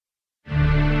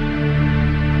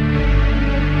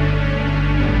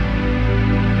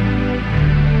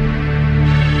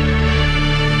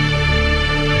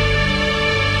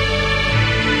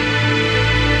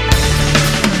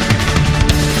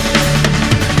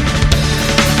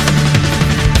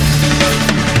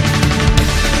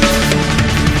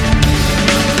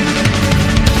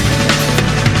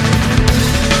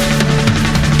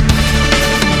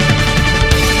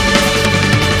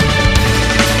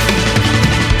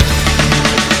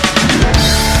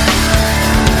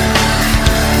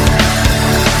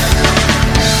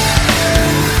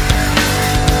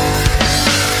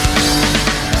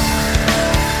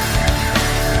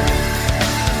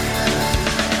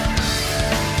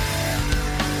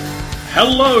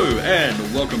Hello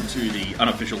and welcome to the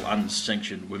Unofficial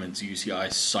Unsanctioned Women's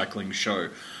UCI Cycling Show.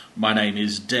 My name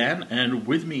is Dan, and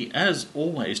with me as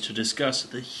always to discuss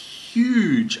the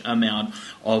huge amount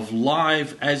of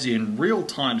live, as in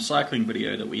real-time cycling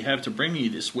video that we have to bring you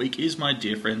this week is my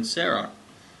dear friend Sarah.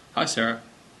 Hi Sarah.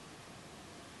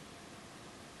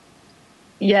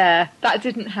 Yeah, that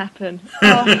didn't happen.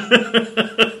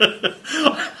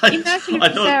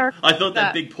 I thought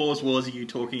that big pause was you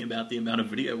talking about the amount of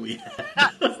video we had.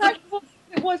 That's exactly what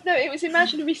it was. No, it was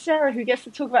imaginary Sarah who gets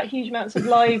to talk about huge amounts of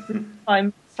live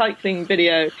time cycling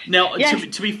video. Now, yes.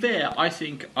 to be fair, I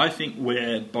think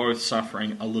we're both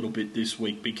suffering a little bit this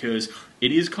week because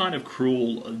it is kind of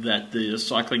cruel that the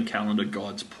cycling calendar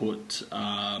gods put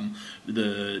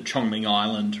the Chongming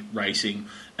Island racing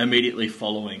immediately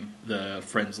following the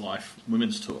Friends Life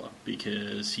Women's Tour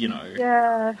because, you know...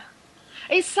 Yeah.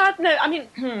 It's sad. No, I mean,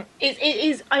 it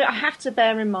is. I have to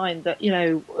bear in mind that, you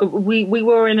know, we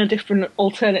were in a different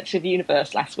alternative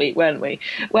universe last week, weren't we?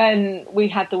 When we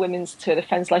had the women's tour, the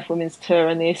Friends Life Women's Tour,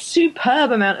 and the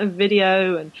superb amount of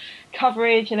video and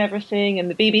coverage and everything, and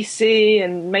the BBC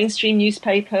and mainstream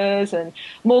newspapers and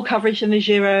more coverage than the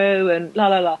Giro and la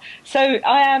la la. So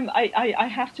I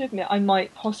have to admit I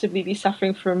might possibly be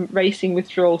suffering from racing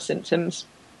withdrawal symptoms.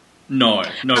 No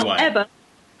way.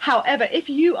 However, if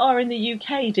you are in the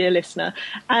UK, dear listener,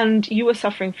 and you are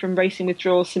suffering from racing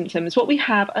withdrawal symptoms, what we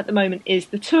have at the moment is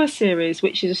the Tour Series,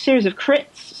 which is a series of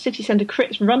crits, city centre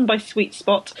crits, run by Sweet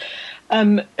Spot,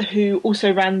 who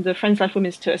also ran the Friends Life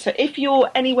Women's Tour. So if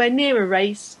you're anywhere near a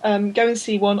race, go and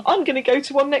see one. I'm going to go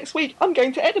to one next week. I'm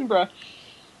going to Edinburgh.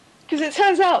 Because it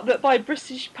turns out that by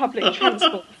British public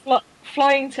transport,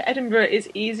 flying to Edinburgh is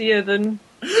easier than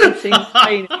getting a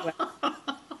train anywhere.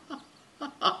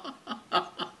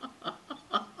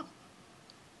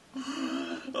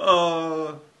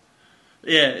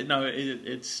 Yeah, no,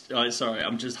 it's... Oh, sorry,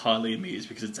 I'm just highly amused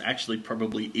because it's actually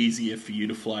probably easier for you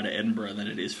to fly to Edinburgh than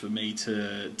it is for me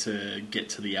to get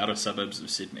to the outer suburbs of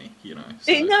Sydney, you know.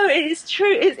 So. No, it's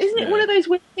true. Isn't it one of those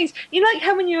weird things? You know, like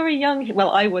how when you're a young... Well,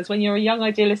 I was. When you're a young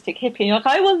idealistic hippie, you're like,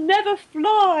 I will never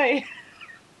fly!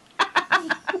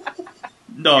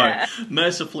 No, yeah.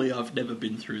 Mercifully, I've never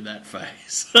been through that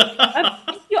phase.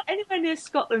 If you're anywhere near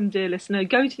Scotland, dear listener,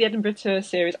 go to the Edinburgh Tour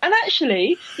Series. And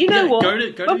actually, you know what? Go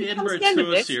to the Edinburgh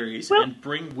Tour Series and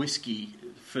bring whiskey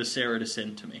for Sarah to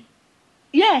send to me.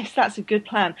 Yes, that's a good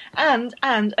plan. And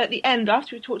at the end,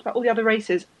 after we talked about all the other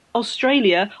races,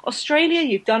 Australia,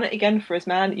 you've done it again for us,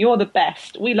 man. You're the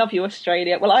best. We love you,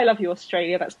 Australia. Well, I love you,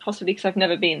 Australia. That's possibly because I've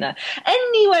never been there.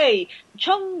 Anyway,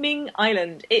 Chongming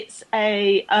Island. It's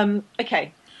a...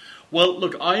 okay. Well,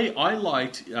 look, I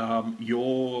liked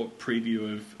your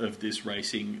preview of this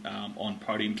racing on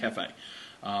Podium Cafe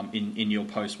in your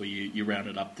post where you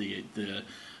rounded up the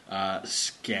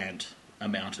scant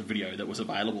amount of video that was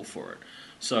available for it.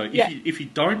 So if you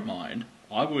don't mind,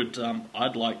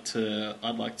 I'd like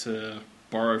to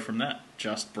borrow from that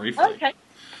just briefly. Okay,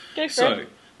 go for it.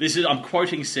 I'm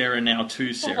quoting Sarah now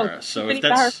to Sarah. So if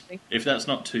that's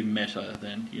not too meta,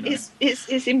 then you know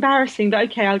it's embarrassing. But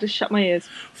okay, I'll just shut my ears.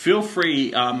 Feel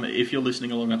free, if you're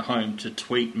listening along at home, to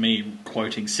tweet me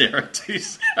quoting Sarah to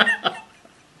Sarah.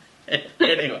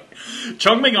 Anyway,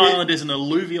 Chongming Island is an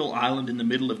alluvial island in the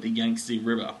middle of the Yangtze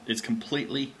River. It's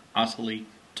completely, utterly,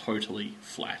 totally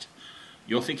flat.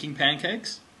 You're thinking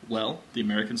pancakes? Well, the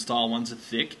American-style ones are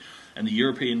thick, and the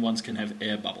European ones can have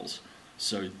air bubbles.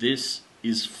 So this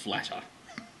is flatter.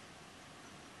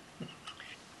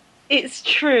 It's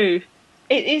true.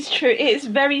 It is true. It is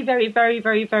very, very, very,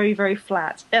 very, very, very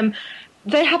flat.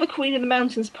 They have a Queen of the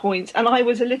Mountains points, and I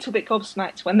was a little bit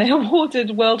gobsmacked when they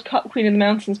awarded World Cup Queen of the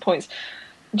Mountains points.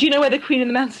 Do you know where the Queen of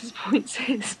the Mountains points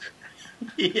is?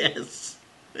 Yes.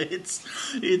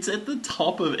 It's at the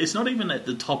top of... It's not even at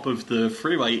the top of the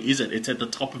freeway, is it? It's at the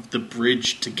top of the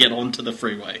bridge to get onto the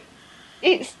freeway.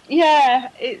 The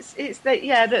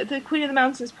Queen of the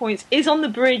Mountains points is on the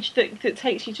bridge that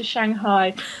takes you to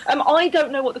Shanghai. I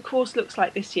don't know what the course looks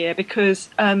like this year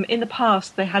because in the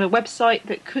past they had a website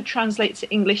that could translate to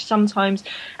English sometimes,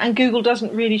 and Google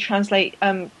doesn't really translate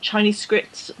Chinese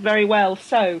scripts very well,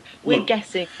 so we're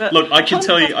guessing. But look, I can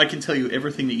tell you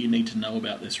everything that you need to know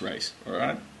about this race. All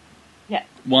right. Yeah.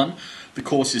 1, the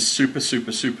course is super,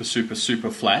 super, super, super, super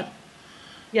flat.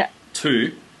 Yeah.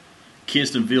 2,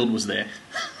 Kirsten Wild was there.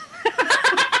 God,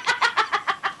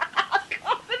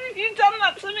 have you done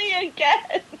that to me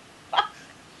again?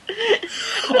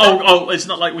 Oh, it's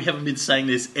not like we haven't been saying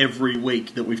this every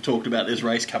week that we've talked about this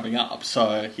race coming up,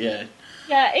 so yeah.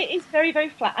 Yeah, it is very, very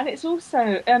flat, and it's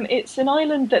also it's an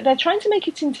island that they're trying to make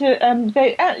it into.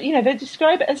 They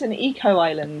describe it as an eco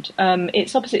island.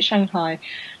 It's opposite Shanghai,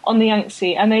 on the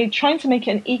Yangtze, and they're trying to make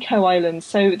it an eco island.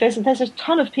 So there's a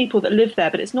ton of people that live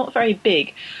there, but it's not very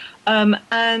big,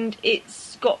 and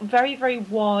it's got very, very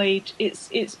wide.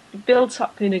 It's built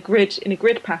up in a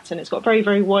grid pattern. It's got very,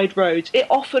 very wide roads. It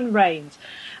often rains,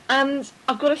 and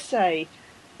I've got to say,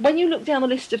 when you look down the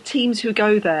list of teams who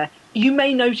go there, you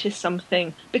may notice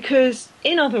something, because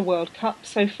in other World Cups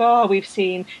so far we've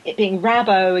seen it being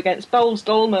Rabo against Bowles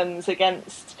Dolmans,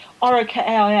 against Orica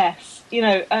AIS,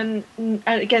 and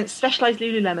against Specialized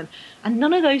Lululemon, and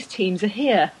none of those teams are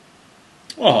here.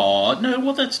 Oh, no,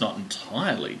 well, that's not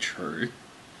entirely true.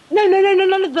 No,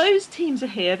 none of those teams are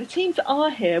here. The teams that are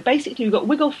here, basically, we've got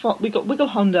Wiggle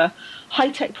Honda, High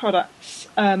Tech Products.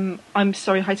 I'm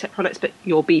sorry, High Tech Products, but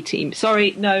your B team.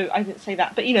 Sorry, no, I didn't say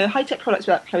that. But High Tech Products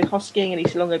without Chloe Hosking,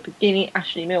 Elisa Longo Pagini,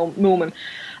 Ashley Millman.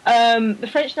 The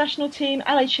French national team,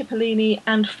 Ale Cipollini,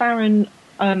 and Farron,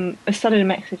 Estado de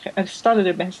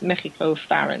Mexico,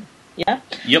 Farron. Yeah.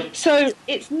 Yep. So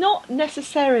it's not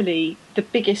necessarily the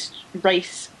biggest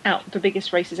races out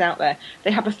there.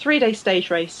 They have a 3-day stage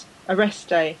race, a rest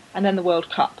day, and then the World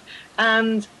Cup.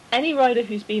 And any rider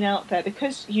who's been out there,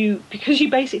 because you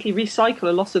basically recycle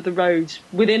a lot of the roads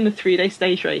within the 3-day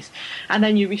stage race, and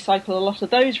then you recycle a lot of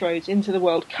those roads into the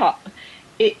World Cup.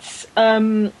 It's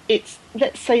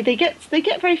let's say they get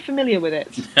very familiar with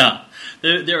it. Yeah,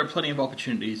 there are plenty of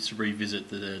opportunities to revisit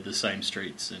the same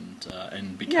streets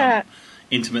and become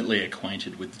intimately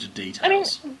acquainted with the details. I mean,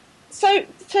 so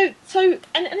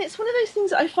it's one of those things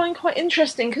that I find quite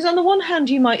interesting, because on the one hand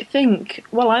I might think,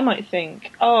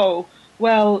 oh,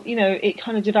 well, it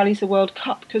kind of devalues the World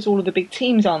Cup because all of the big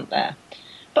teams aren't there.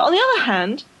 But on the other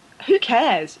hand, who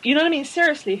cares? You know what I mean?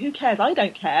 Seriously, who cares? I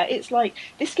don't care. It's like,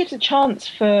 this gives a chance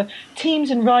for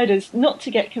teams and riders not to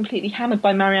get completely hammered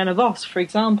by Marianne Vos, for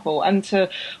example, and to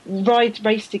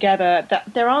race together.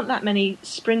 That there aren't that many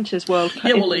sprinters World Cup.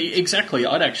 Yeah, well, exactly.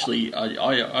 I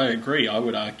agree. I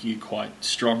would argue quite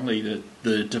strongly that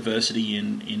the diversity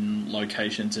in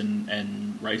locations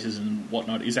and races and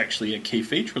whatnot is actually a key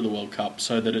feature of the World Cup,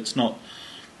 so that it's not,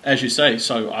 as you say,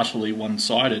 so utterly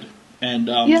one-sided. And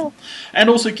and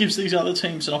also gives these other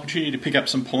teams an opportunity to pick up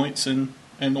some points and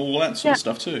all that sort of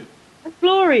stuff too.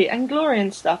 Glory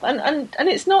and stuff. And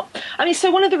it's not... I mean, so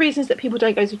one of the reasons that people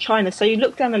don't go to China, so you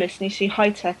look down the list and you see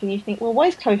High Tech and you think, well, why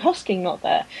is Chloe Hosking not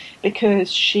there?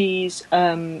 Because she's,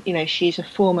 she's a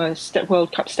former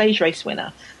World Cup stage race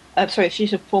winner.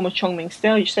 She's a former Chongming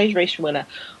stage race winner.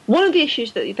 One of the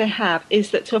issues that they have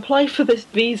is that to apply for this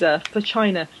visa for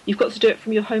China, you've got to do it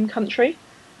from your home country.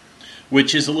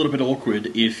 Which is a little bit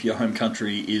awkward if your home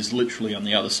country is literally on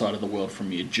the other side of the world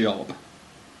from your job.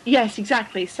 Yes,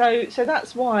 exactly. So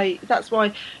that's why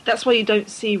you don't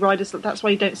see riders. That's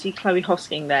why you don't see Chloe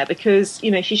Hosking there, because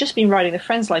she's just been riding the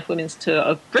Friends Life Women's Tour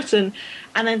of Britain,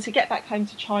 and then to get back home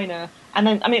to China, and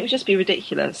then it would just be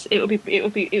ridiculous. It would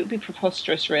be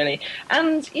preposterous, really.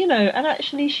 And and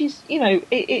actually she's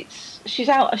she's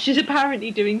out. She's apparently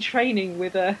doing training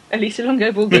with Elisa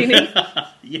Longo Borghini.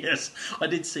 Yes, I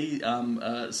did see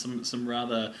some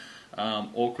rather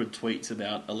awkward tweets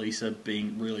about Elisa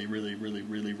being really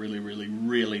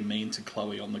mean to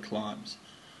Chloe on the climbs.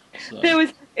 So.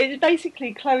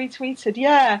 Basically Chloe tweeted,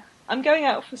 "Yeah, I'm going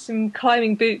out for some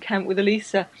climbing boot camp with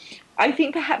Elisa. I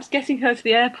think perhaps getting her to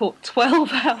the airport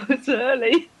 12 hours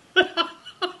early."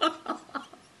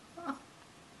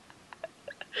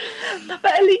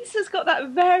 But Elisa's got that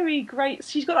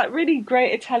she's got that really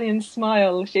great Italian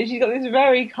smile. She's got this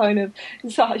very kind of,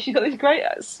 she's got this great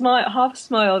smile, half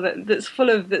smile that's full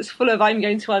of I'm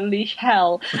going to unleash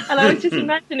hell. And I was just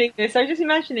imagining this. I was just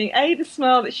imagining the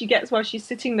smile that she gets while she's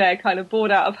sitting there kind of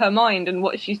bored out of her mind, and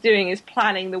what she's doing is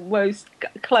planning the most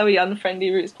Chloe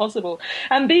unfriendly routes possible.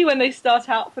 And B, when they start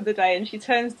out for the day and she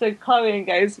turns to Chloe and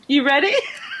goes, "You ready?"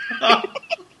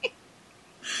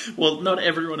 Well, not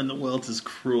everyone in the world's as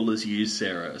cruel as you,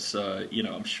 Sarah, so,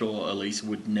 I'm sure Elise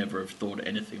would never have thought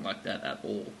anything like that at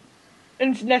all.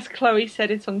 Unless Chloe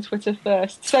said it on Twitter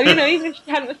first. So, even if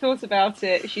she hadn't thought about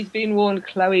it, she's been warned,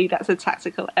 Chloe, that's a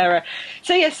tactical error.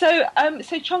 So, so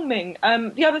Chongming,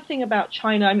 the other thing about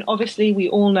China, I mean, obviously we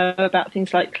all know about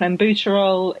things like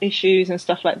clenbuterol issues and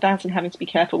stuff like that, and having to be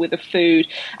careful with the food,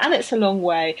 and it's a long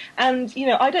way. And,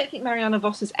 I don't think Marianne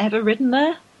Vos has ever ridden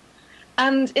there.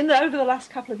 And over the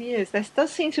last couple of years, there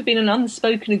does seem to have been an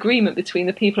unspoken agreement between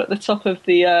the people at the top of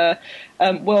the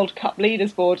World Cup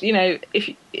leaders board. If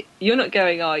you're not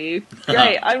going, are you?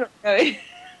 Great, I'm not going.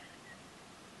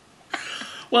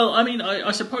 Well, I mean,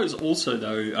 I suppose also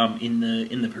though, in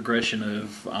the progression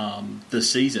of the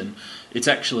season, it's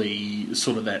actually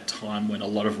sort of that time when a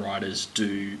lot of riders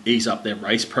do ease up their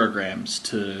race programs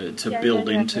to build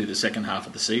into the second half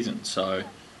of the season. So,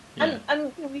 yeah.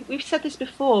 And we've said this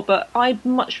before, but I'd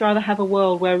much rather have a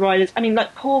world where riders. I mean,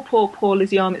 like poor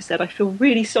Lizzie Armitstead. I feel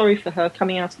really sorry for her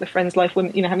coming out of the Friends Life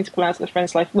Women, having to pull out of the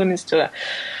Friends Life Women's Tour.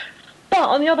 But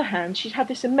on the other hand, she's had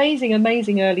this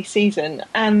amazing early season,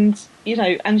 and you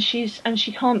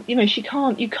can't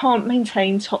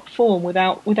maintain top form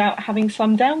without having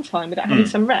some downtime, without having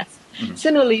some rest. Mm-hmm.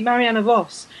 Similarly, Marianne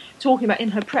Vos talking about in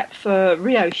her prep for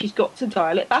Rio, she's got to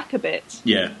dial it back a bit.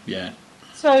 Yeah.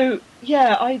 So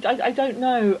yeah, I don't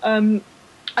know.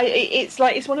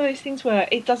 It's one of those things where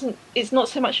it's not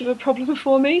so much of a problem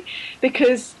for me,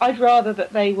 because I'd rather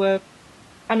that they were.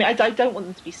 I mean, I don't want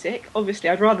them to be sick, obviously.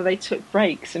 I'd rather they took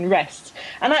breaks and rests.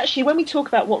 And actually, when we talk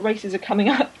about what races are coming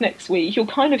up next week, you'll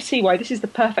kind of see why this is the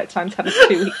perfect time to have a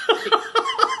 2 week.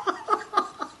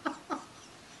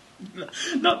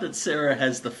 Not that Sarah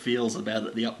has the feels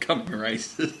about the upcoming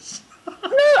races. No,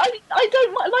 I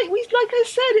don't like I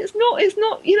said, it's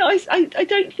not. I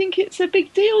don't think it's a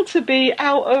big deal to be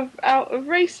out of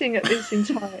racing at this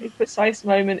entire precise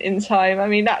moment in time. I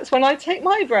mean, that's when I take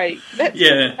my break.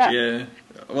 Yeah.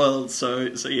 Well, so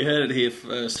you heard it here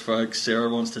first, folks. Sarah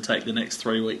wants to take the next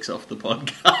 3 weeks off the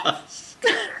podcast.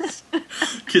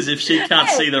 Because if she can't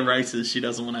see the races, she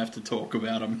doesn't want to have to talk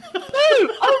about them. No!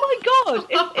 Oh my God!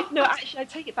 No, actually, I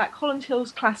take it back. Holland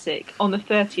Hills Classic on the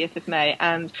 30th of May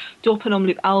and Dorpen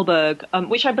Omloop Aalborg,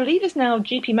 which I believe is now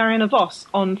GP Marianne Vos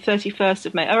on 31st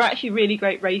of May, are actually really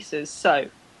great races. So,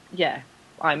 yeah.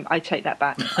 I take that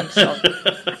back. I'm sorry.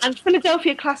 And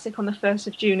Philadelphia Classic on the 1st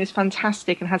of June is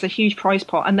fantastic and has a huge prize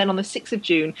pot. And then on the 6th of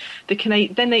June,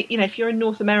 if you're in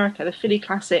North America, the Philly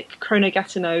Classic, Chrono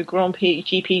Gatineau, Grand Prix,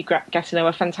 GP Gatineau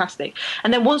are fantastic.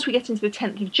 And then once we get into the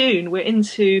 10th of June, we're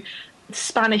into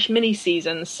Spanish mini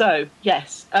season. So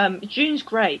yes, June's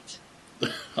great.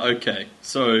 Okay,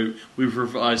 so we've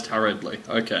revised hurriedly.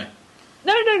 Okay.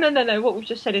 No. What we've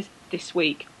just said is this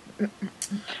week.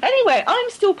 Anyway, I'm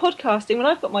still podcasting when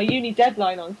I've got my uni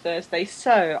deadline on Thursday,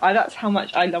 so that's how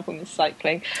much I love women's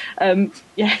cycling.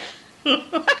 Yeah.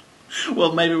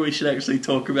 Well, maybe we should actually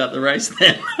talk about the race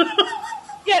then.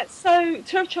 Yeah, so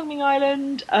Tour of Chongming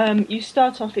Island, you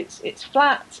start off, it's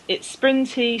flat, it's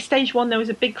sprinty. Stage 1, there was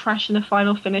a big crash in the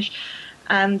final finish.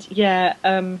 And yeah,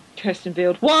 Kirsten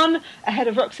Wild won ahead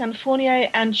of Roxanne Fournier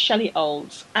and Shelley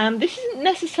Olds. And this isn't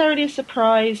necessarily a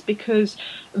surprise because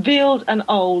Wild and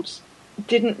Olds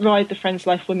didn't ride the Friends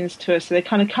Life Women's Tour, so they're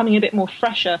kind of coming a bit more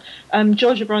fresher.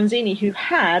 Giorgia Bronzini, who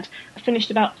had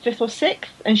finished about 5th or 6th,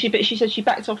 and she said she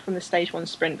backed off from the Stage 1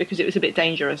 sprint because it was a bit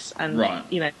dangerous. And,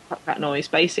 that noise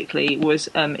basically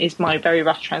is my very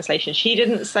rough translation. She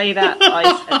didn't say that, I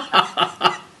said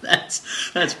that.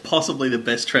 That's possibly the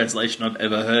best translation I've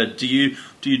ever heard. Do you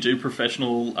do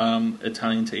professional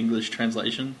Italian to English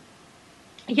translation?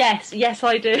 Yes,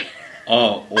 I do.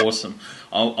 Oh, awesome!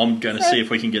 I'm going to see if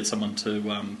we can get someone to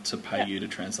pay you to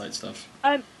translate stuff.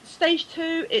 Stage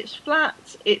 2, it's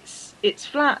flat. It's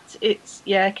flat.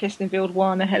 Kirsten Wild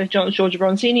won ahead of Giorgia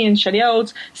Bronzini and Shelley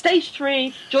Olds. Stage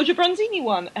 3, Giorgia Bronzini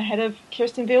won ahead of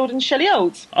Kirsten Wild and Shelley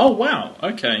Olds. Oh wow!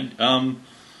 Okay.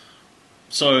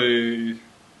 So.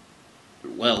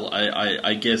 Well,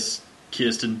 I guess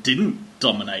Kirsten didn't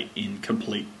dominate in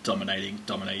complete dominating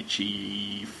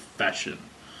fashion.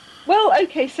 Well,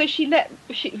 okay, so she didn't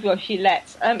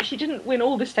win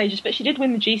all the stages, but she did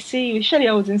win the GC with Shelley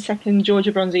Olds in second,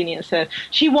 Giorgia Bronzini in third.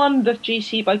 She won the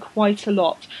GC by quite a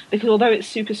lot because although it's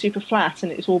super, super flat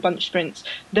and it's all bunch sprints,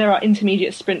 there are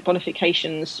intermediate sprint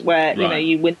bonifications where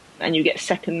you win and you get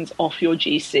seconds off your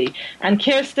GC. And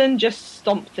Kirsten just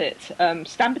stomped it.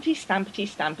 Stompity, stamp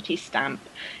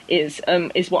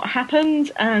is what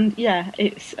happened. And that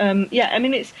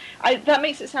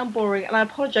makes it sound boring, and I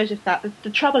apologise if that.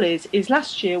 The trouble is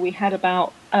last year we had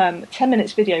about 10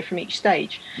 minutes video from each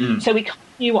stage, so we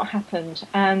knew what happened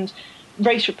and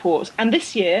race reports. And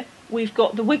this year we've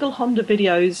got the Wiggle Honda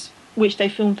videos, which they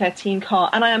filmed their team car,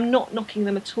 and I am not knocking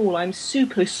them at all. I'm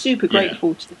super, super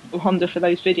grateful to Honda for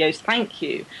those videos. Thank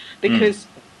you, because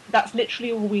that's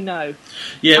literally all we know.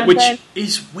 Yeah, and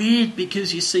is weird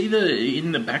because you see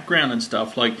in the background and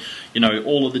stuff, like,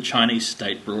 all of the Chinese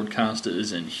state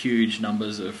broadcasters and huge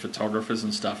numbers of photographers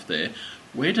and stuff there.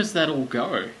 Where does that all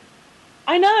go?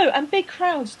 I know, and big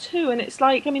crowds too, and it's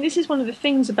like, this is one of the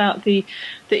things about the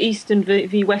Eastern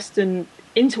v Western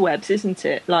interwebs, isn't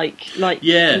it? Like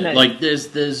Yeah, you know. like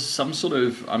there's some sort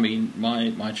of. I mean,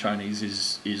 my Chinese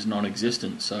is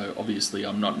non-existent, so obviously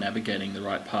I'm not navigating the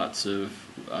right parts of.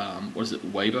 What is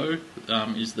it? Weibo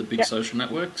is the big Yeah, social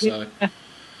network. So yeah,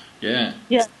 yeah,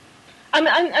 yeah. And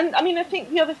I mean, I think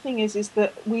the other thing is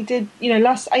that we did, you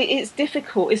know, it's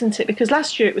difficult, isn't it? Because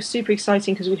last year it was super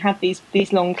exciting because we had these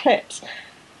long clips,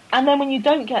 and then when you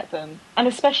don't get them, and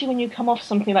especially when you come off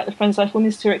something like the Friends Life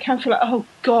Women's Tour, it can feel like, oh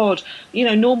God, you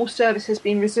know, normal service has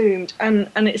been resumed, and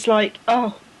it's like,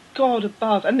 oh God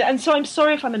above, and so I'm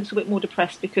sorry if I'm a little bit more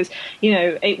depressed because you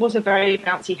know it was a very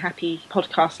bouncy, happy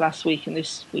podcast last week, and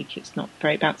this week it's not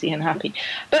very bouncy and happy,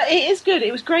 but it is good.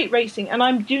 It was great racing, and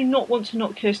I do not want to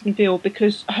knock Kirsten Veal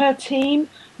because her team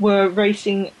were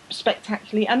racing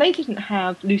spectacularly, and they didn't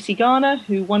have Lucy Garner,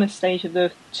 who won a stage of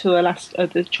the tour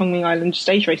the Chongming Island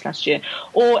stage race last year,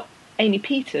 or Amy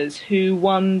Peters, who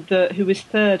was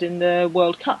third in the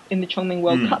World Cup in the Chongming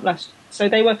World Cup last year. So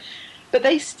they were, but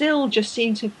they still just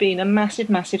seem to have been a massive,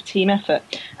 massive team effort.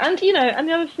 And you know, and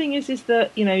the other thing is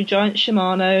that you know, Giant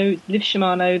Shimano, Liv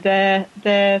Shimano,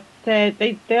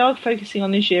 they are focusing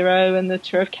on the Giro and the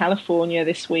Tour of California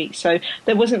this week, so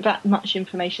there wasn't that much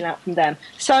information out from them.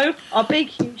 So our big,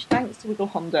 huge thanks to Wiggle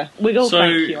Honda. Wiggle, so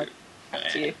thank you.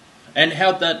 Back to you. and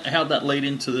how'd that lead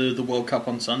into the World Cup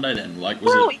on Sunday then? Like,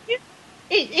 was Well, it?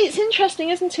 it's interesting,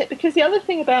 isn't it? Because the other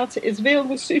thing about it is Veal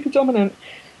was super dominant,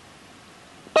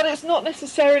 but it's not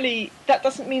necessarily that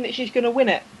doesn't mean that she's going to win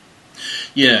it.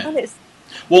 Yeah. And it's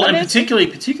Well, and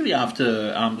particularly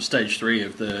after stage 3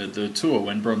 of the tour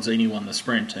when Bronzini won the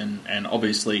sprint, and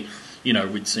obviously, you know,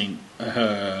 we'd seen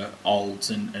her Olds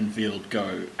and Veald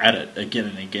go at it again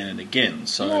and again and again.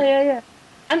 So yeah.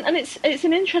 And it's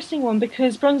an interesting one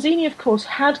because Bronzini, of course,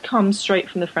 had come straight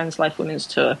from the Friends Life Women's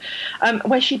Tour,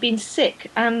 where she'd been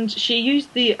sick, and she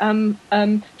used the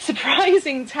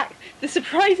surprising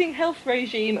health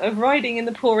regime of riding in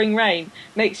the pouring rain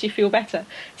makes you feel better.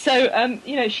 So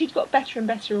you know, she'd got better and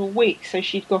better all week. So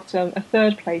she'd got a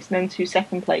third place and then 2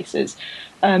 second places.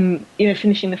 You know,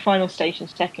 finishing the final station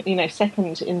second in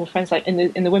the Friends Life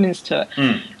in the Women's Tour,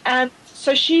 and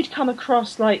so she'd come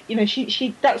across like, you know,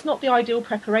 she that's not the ideal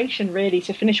preparation really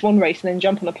to finish one race and then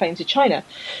jump on a plane to China.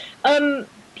 But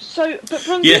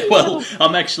Bronzini, yeah, well,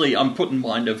 I'm put in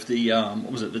mind of the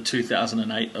what was it, the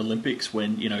 2008 Olympics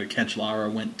when, you know,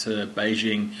 Cancellara went to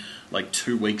Beijing like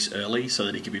 2 weeks early so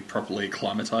that he could be properly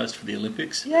acclimatized for the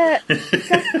Olympics. Yeah,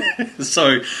 exactly.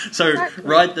 so Exactly.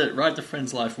 ride the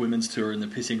Friends Life Women's Tour in the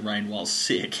pissing rain while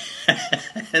sick,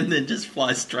 and then just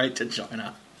fly straight to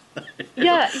China.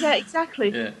 Yeah, exactly.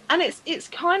 Yeah. And it's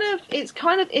kind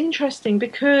of interesting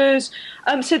because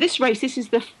so this is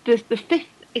the fifth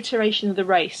iteration of the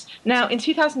race. Now in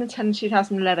 2010 and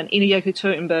 2011, Ina Yoko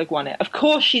Teutenberg won it. Of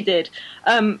course she did.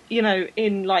 You know,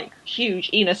 in like huge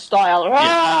Ina style.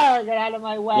 Yeah. Get out of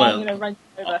my way! Well, I'm going to run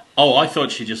you over. Oh, I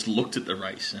thought she just looked at the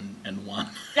race and won.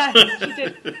 Yeah, she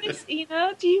did. Miss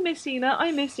Ina, do you miss Ina?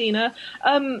 I miss Ina.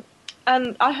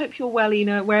 And I hope you're well,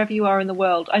 Ina, wherever you are in the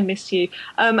world. I miss you.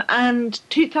 And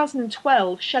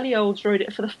 2012, Shelley Olds rode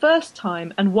it for the first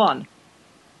time and won.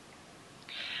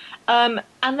 And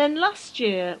then last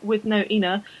year, with no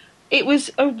Ina, it was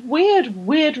a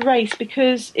weird race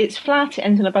because it's flat, it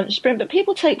ends in a bunch sprint, but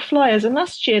people take flyers. And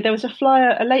last year there was a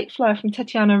late flyer from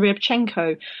Tetiana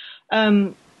Ryabchenko.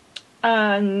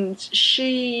 And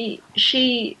she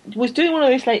was doing one of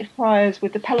those late flyers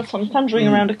with the peloton thundering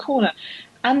around a corner.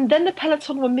 And then the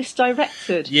peloton were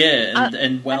misdirected. Yeah,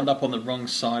 and wound up on the wrong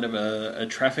side of a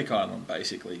traffic island,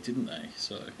 basically, didn't they?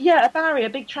 So yeah, a barrier,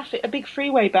 a big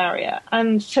freeway barrier,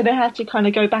 and so they had to kind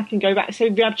of go back. So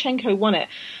Ryabchenko won it,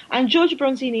 and Giorgia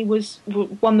Bronzini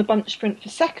won the bunch sprint for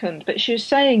second. But she was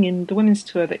saying in the women's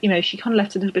tour that, you know, she kind of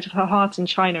left a little bit of her heart in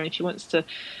China, and she wants to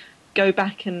go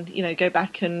back and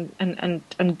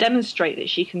demonstrate that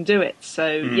she can do it. So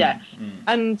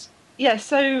and. Yeah,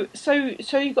 so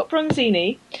you've got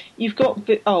Bronzini, you've got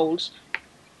Olds.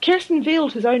 Kirsten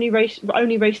Veald has only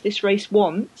raced this race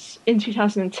once in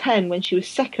 2010 when she was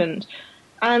second,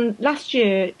 and last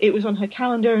year it was on her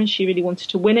calendar and she really wanted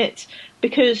to win it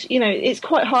because, you know, it's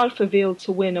quite hard for Veald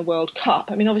to win a World Cup.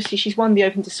 I mean, obviously she's won the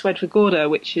Open de Suède-Vigorda,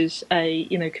 which is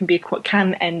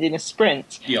can end in a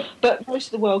sprint. Yep. But most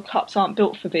of the World Cups aren't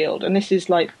built for Veald, and this is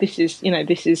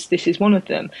one of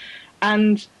them,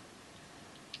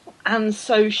 And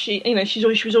so she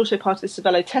was also part of the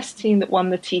Cervelo test team that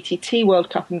won the TTT World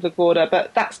Cup in Vigorda,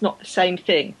 but that's not the same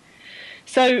thing.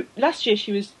 So last year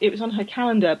it was on her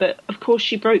calendar, but of course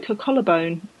she broke her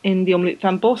collarbone in the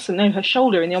her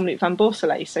shoulder in the Omloop van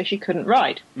Borsele, so she couldn't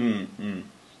ride. And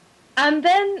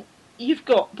then you've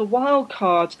got the wild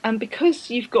card, and because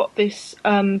you've got this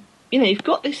you've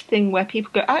got this thing where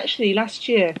people go, actually, last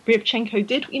year Ryabchenko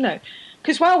did,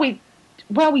 because we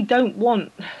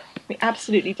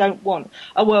absolutely don't want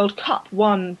a World Cup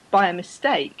won by a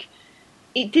mistake.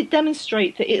 It did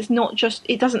demonstrate that it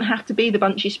doesn't have to be the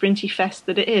bunchy sprinty fest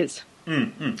that it is.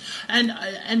 Mm-hmm.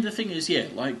 And the thing is, yeah,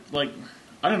 like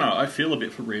I don't know, I feel a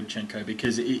bit for Ryabchenko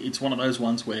because it's one of those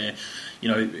ones where,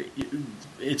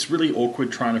 it's really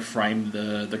awkward trying to frame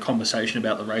the conversation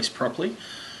about the race properly,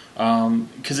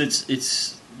 because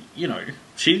it's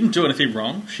she didn't do anything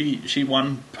wrong. She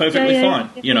won perfectly fine.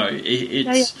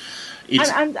 It's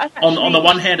and actually, on the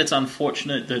one hand, it's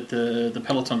unfortunate that the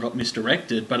peloton got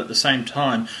misdirected, but at the same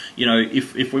time,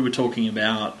 if we were talking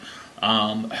about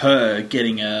her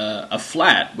getting a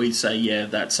flat, we'd say, yeah,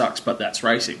 that sucks, but that's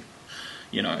racing,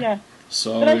 Yeah.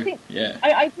 So, but I think, yeah,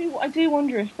 I do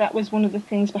wonder if that was one of the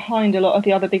things behind a lot of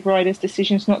the other big riders'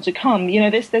 decisions not to come.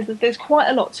 There's quite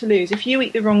a lot to lose if you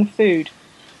eat the wrong food,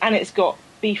 and it's got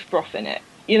beef broth in it.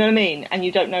 You know what I mean? And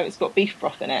you don't know it's got beef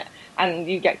broth in it, and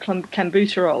you get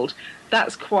clenbuteroled.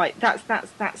 That's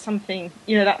something.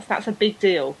 That's a big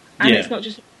deal, and it's not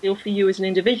just a big deal for you as an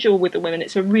individual with the women.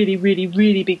 It's a really, really,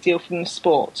 really big deal for the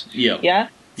sport. Yeah. Yeah.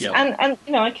 Yep. And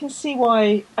I can see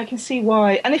why.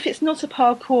 And if it's not a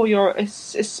parkour you're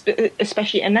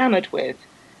especially enamoured with,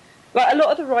 like a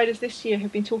lot of the riders this year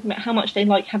have been talking about how much they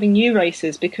like having new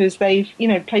races because they've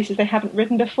places they haven't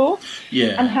ridden before.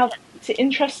 Yeah. And how that makes it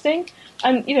interesting.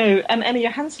 And Emma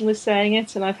Johansson was saying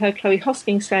it, and I've heard Chloe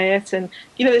Hosking say it, and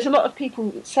there's a lot of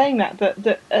people saying that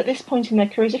at this point in their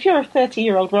careers, if you're a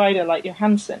 30-year-old rider like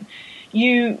Johansson,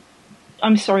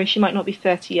 I'm sorry, she might not be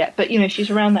 30 yet, but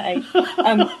she's around that age.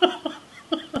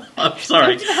 I'm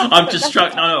sorry, I'm just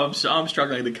struck. No, I'm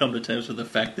struggling to come to terms with the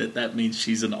fact that means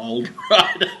she's an old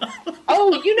rider.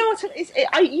 Oh,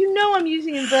 I'm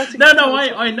using inverted. No,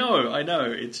 I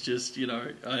know. It's just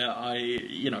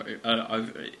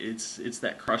it's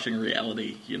that crushing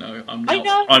reality.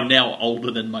 I'm now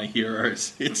older than my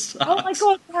heroes. It's oh my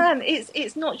god, man!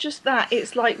 It's not just that.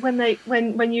 It's like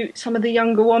when you some of the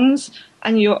younger ones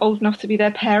and you're old enough to be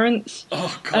their parents.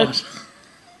 Oh god.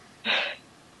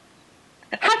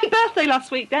 Happy birthday last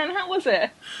week, Dan. How was it?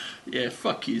 Yeah,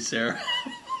 fuck you, Sarah.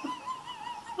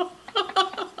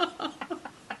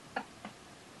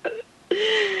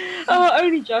 Oh,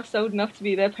 only just old enough to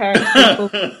be their parents.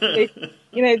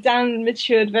 Dan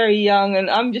matured very young, and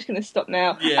I'm just going to stop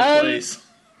now. Yeah, please.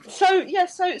 So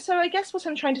I guess what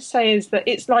I'm trying to say is that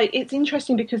it's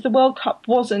interesting because the World Cup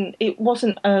wasn't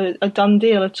a done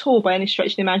deal at all by any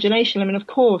stretch of the imagination. I mean, of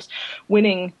course,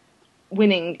 winning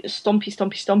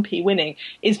Stompy winning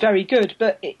is very good,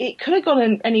 but it could have gone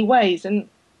in any ways. And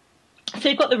so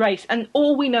you've got the race, and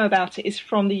all we know about it is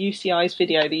from the UCI's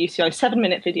video, the UCI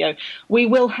 7-minute video. We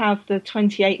will have the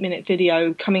 28-minute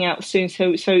video coming out soon.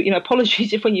 So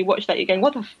apologies if when you watch that you're going,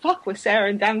 what the fuck were Sarah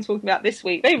and Dan talking about this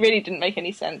week? They really didn't make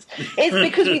any sense. It's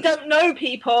because we don't know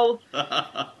people.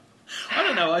 I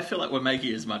don't know. I feel like we're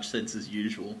making as much sense as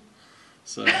usual.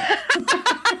 So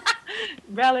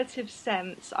relative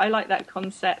sense, I like that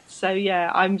concept. So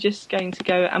yeah, I'm just going to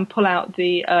go and pull out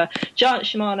the Giant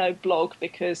Shimano blog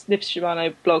because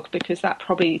that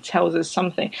probably tells us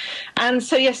something. And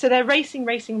so so they're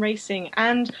racing,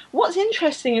 and what's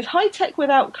interesting is High Tech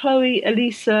without Chloe,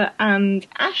 Elisa, and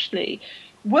Ashley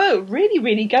were really,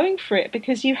 really going for it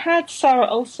because you had Sarah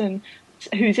Olsen,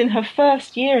 who's in her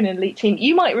first year in an elite team.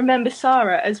 You might remember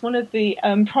Sarah as one of the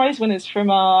prize winners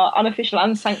from our unofficial,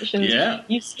 unsanctioned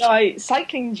UCI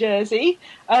cycling jersey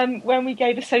when we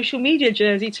gave a social media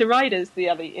jersey to riders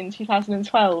in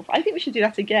 2012. I think we should do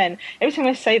that again. Every time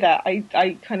I say that,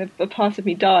 I kind of, a part of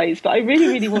me dies, but I really,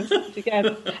 really want to do it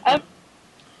again.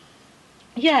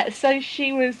 So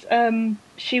she was.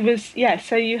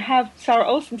 So you have Sarah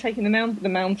Olsen taking the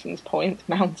mountains,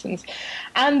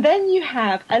 and then you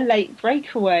have a late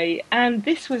breakaway, and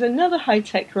this was another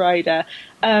high-tech rider.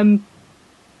 Oh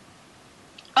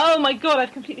my god,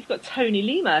 I've completely forgot Tony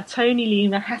Lima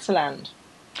Hatterland.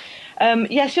 So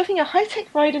you're thinking a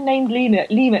high-tech rider named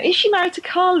Lima. Is she married to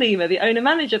Carl Lima, the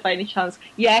owner-manager, by any chance?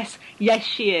 Yes,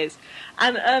 she is.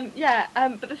 And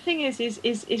but the thing is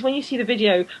when you see the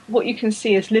video, what you can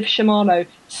see is Liv Shimano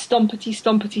stompity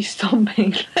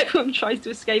stomping. Everyone tries to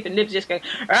escape, and Liv's just going,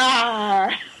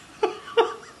 "Arr!"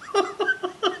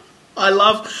 I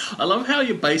love how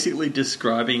you're basically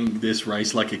describing this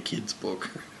race like a kid's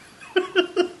book.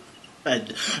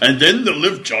 And then the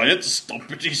Liv Giant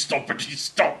stompity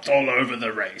stomped all over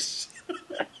the race.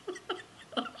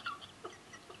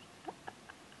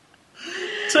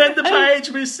 Turn the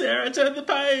page, Miss Sarah, turn the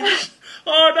page.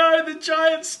 Oh no, the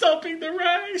Giant's stopping the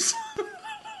race.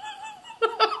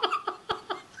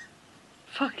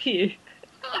 Fuck you.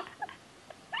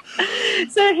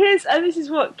 So this is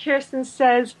what Kirsten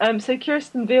says. So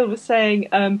Kirsten Wild was saying,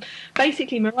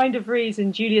 basically Miranda Vries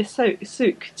and Julia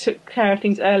Suk took care of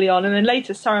things early on, and then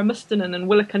later Sarah Mustonen and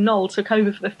Willeke Knoll took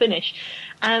over for the finish,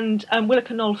 and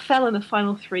Willeke Knoll fell in the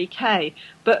final 3K,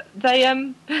 but they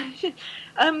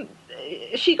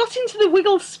she got into the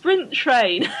Wiggle sprint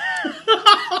train.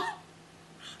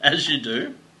 As you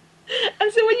do.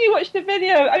 And so when you watch the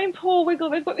video, I mean, poor Wiggle,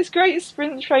 they've got this great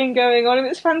sprint train going on, and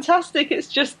it's fantastic. It's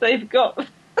just they've got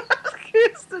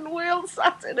Kirsten Wild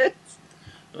sat in it.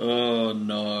 Oh,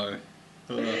 no.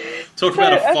 Talk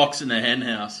about a fox in the hen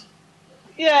house.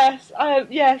 Yes,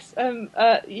 yes. I'm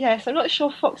not sure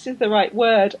fox is the right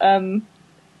word.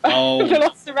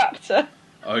 Velociraptor.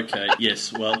 Okay,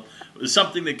 yes, well, it's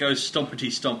something that goes stompity,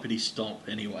 stompity, stomp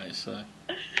anyway, so...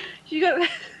 You got...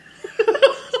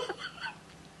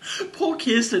 Poor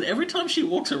Kirsten, every time she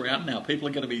walks around now, people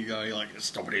are going to be going like,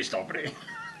 stompity, stompity. No,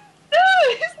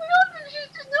 it's not. She's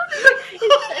not.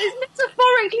 It's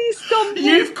metaphorically stomping.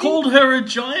 You've called her a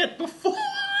giant before.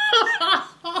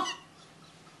 I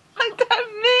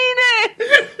don't mean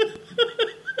it.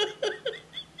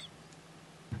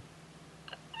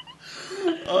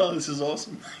 Oh, this is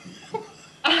awesome.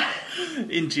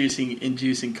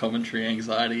 Inducing commentary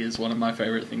anxiety is one of my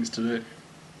favourite things to do.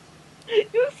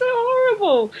 You're so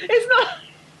horrible. It's not.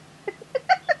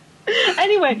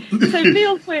 Anyway, so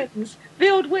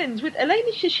Wild wins with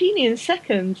Elena Ciccini in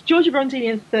second, Georgia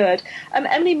Bronzini in third,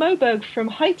 Emily Moberg from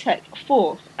High Tech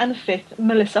fourth, and fifth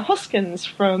Melissa Hoskins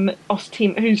from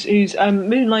Team, who's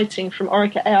moonlighting from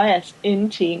Orica AIS in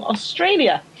Team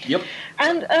Australia. Yep.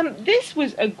 And this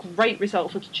was a great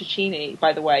result for Ciccini,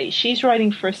 by the way. She's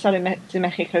riding for Estado de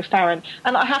Mexico Farron,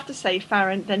 and I have to say,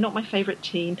 Farron, they're not my favourite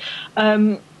team.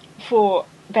 For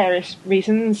various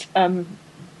reasons.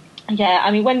 Yeah,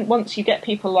 I mean, once you get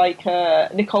people like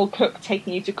Nicole Cook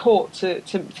taking you to court to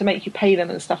make you pay them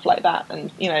and stuff like that,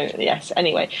 and yes.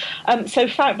 Anyway,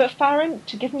 but Farron,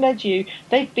 to give them their due,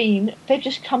 they've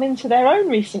just come into their own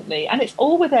recently, and it's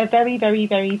all with their very, very,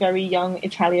 very, very young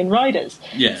Italian riders.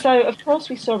 Yeah. So of course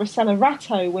we saw Rossella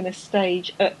Ratto win a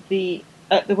stage at the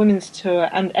women's tour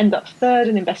and end up third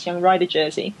in the Best Young Rider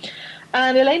jersey.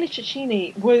 And Elena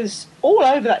Ciccini was all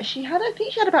over that. I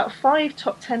think she had about 5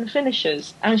 top 10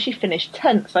 finishers, and she finished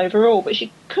 10th overall, but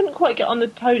she couldn't quite get on the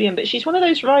podium. But she's one of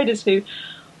those riders who,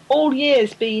 all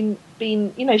year's been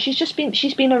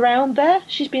she's been around there.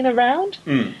 She's been around,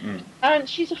 and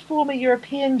she's a former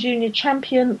European junior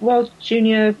champion, world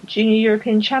junior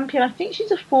European champion. I think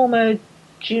she's a former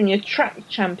junior track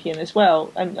champion as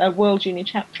well, and a world junior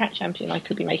track champion. I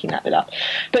could be making that bit up,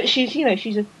 but she's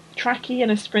a trackie and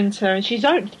a sprinter, and she's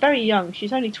very young.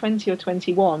 She's only 20 or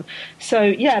 21. So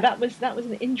yeah, that was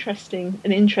an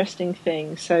interesting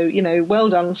thing. So well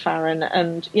done, Farron,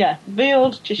 and yeah,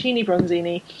 Wild, Ciccini,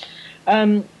 Bronzini.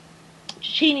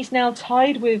 Ciccini's now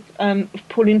tied with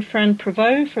Pauline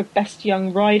Ferrand-Prévot for Best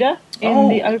Young Rider in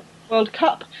the Open World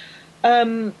Cup.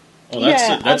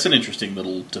 That's an interesting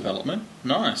little development.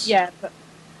 Nice. Yeah, but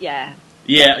yeah.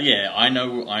 Yeah, I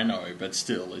know, but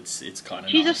still, it's kind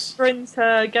of. She's a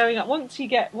sprinter going up. Once you,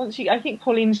 I think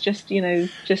Pauline's just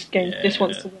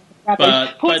wants to.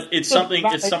 But it's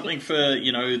something for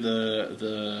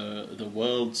the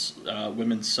world's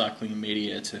women's cycling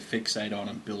media to fixate on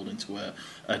and build into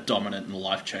a dominant and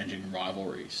life-changing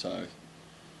rivalry. So.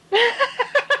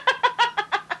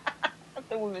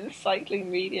 The women's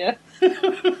cycling media.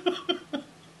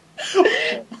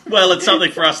 Well, it's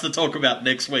something for us to talk about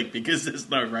next week because there's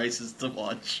no races to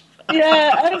watch.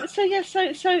 Yeah.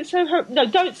 No,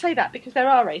 don't say that because there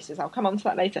are races. I'll come on to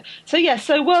that later.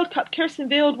 So World Cup. Kirsten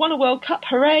Wild won a World Cup.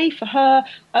 Hooray for her!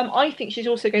 I think she's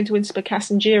also going to win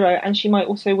Sperkasen Giro, and she might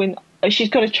also win. She's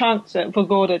got a chance at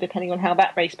Vårgårda depending on how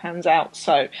that race pans out.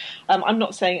 So I'm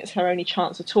not saying it's her only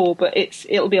chance at all, but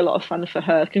it'll be a lot of fun for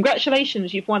her.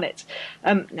 Congratulations, you've won it.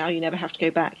 Now you never have to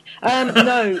go back.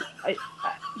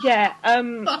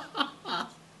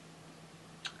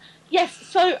 Yes,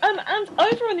 so and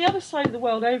over on the other side of the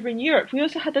world, over in Europe, we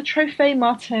also had the Trophée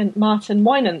Martin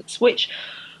Wynants, which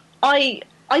I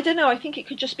don't know, I think it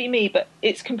could just be me, but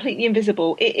it's completely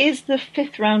invisible. It is the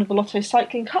 5th round of the Lotto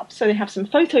Cycling Cup, so they have some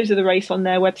photos of the race on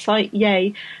their website,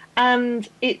 yay. And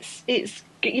it's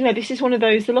this is one of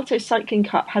those, the Lotto Cycling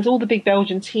Cup has all the big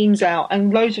Belgian teams out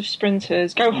and loads of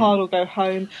sprinters, go hard or go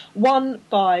home, won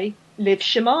by Liv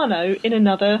Shimano in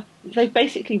another. They've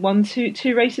basically won two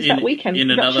races that weekend. In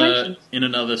another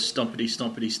stompity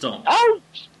stomp. Oh.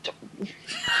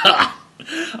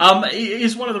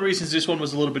 Is one of the reasons this one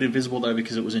was a little bit invisible though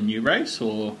because it was a new race,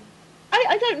 or?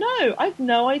 I don't know. I've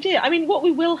no idea. I mean, what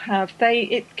we will have,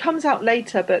 it comes out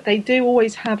later, but they do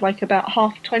always have like about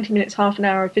 20 minutes, half an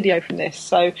hour of video from this.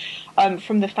 So,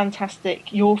 from the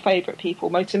fantastic, your favourite people,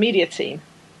 Motor Media team.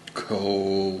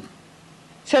 Cool.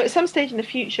 So at some stage in the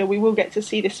future, we will get to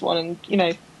see this one, and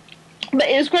but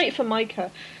it was great for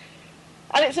Micah,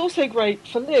 and it's also great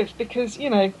for Liv because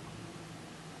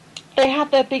they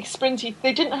had their big sprinty.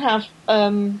 They didn't have.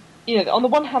 On the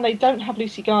one hand, they don't have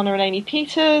Lucy Garner and Amy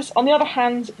Peters. On the other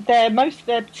hand, most of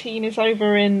their team is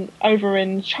over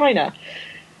in China.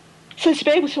 So to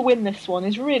be able to win this one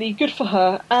is really good for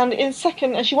her. And in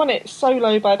second, and she won it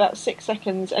solo by about 6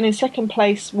 seconds. And in second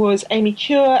place was Amy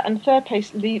Cure, and third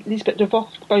place Lisbeth de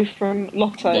Vocht, both from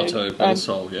Lotto. Lotto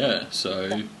Belisol, yeah. So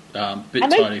bit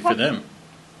tidy for them.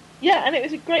 Yeah, and it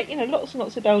was a great, lots and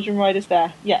lots of Belgian riders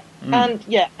there. Yeah, and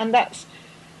that's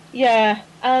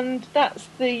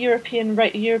the European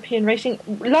racing.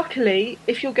 Luckily,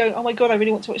 if you're going, oh my god, I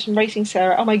really want to watch some racing,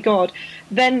 Sarah. Oh my god,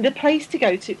 then the place to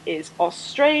go to is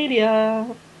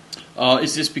Australia.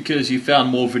 Is this because you found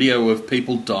more video of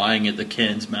people dying at the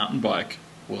Cairns Mountain Bike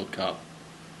World Cup?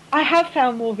 I have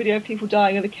found more video of people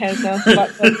dying at the Cairns Mountain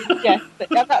Bike World Cup. Yes, but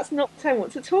that's not what I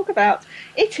want to talk about.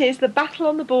 It is the Battle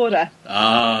on the Border.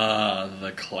 Ah,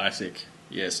 the classic.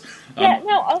 Yes.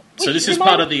 So this is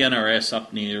part of the NRS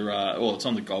up near, it's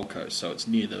on the Gold Coast, so it's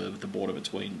near the border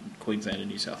between Queensland and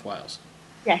New South Wales.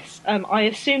 Yes. I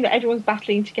assume that everyone's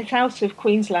battling to get out of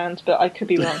Queensland, but I could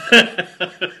be wrong.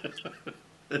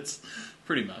 That's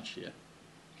pretty much, yeah.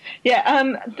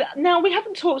 Yeah. Now, we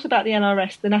haven't talked about the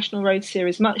NRS, the National Road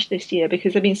Series, much this year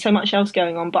because there's been so much else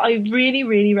going on, but I really,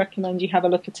 really recommend you have a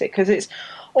look at it because it's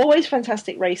always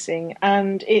fantastic racing,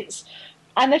 and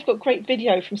they've got great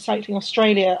video from Cycling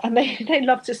Australia, and they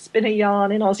love to spin a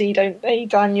yarn in Aussie, don't they,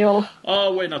 Daniel?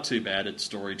 Oh, we're not too bad at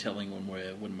storytelling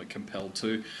when we're compelled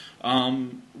to.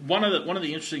 One of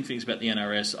the interesting things about the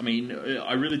NRS, I mean,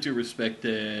 I really do respect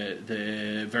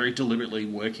they're very deliberately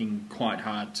working quite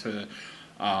hard to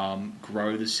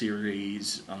grow the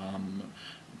series,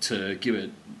 to give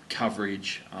it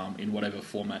coverage in whatever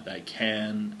format they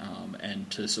can,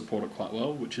 and to support it quite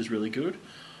well, which is really good.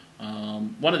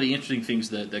 One of the interesting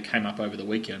things that came up over the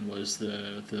weekend was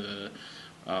the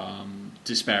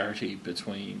disparity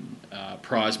between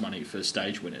prize money for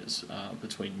stage winners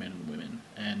between men and women,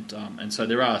 and so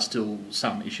there are still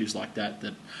some issues like that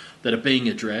are being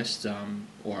addressed,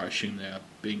 or I assume they are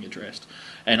being addressed,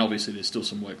 and obviously there's still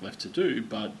some work left to do.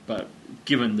 But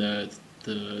given the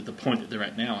point that they're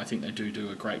at now, I think they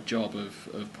do a great job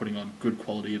of putting on good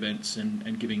quality events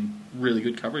and giving really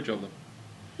good coverage of them.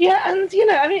 Yeah, and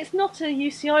I mean, it's not a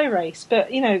UCI race, but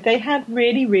they had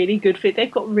really, really good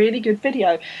they've got really good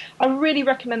video. I really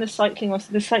recommend the Cycling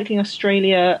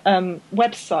Australia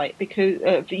website because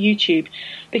the YouTube,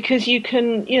 because you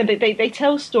can they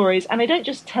tell stories, and they don't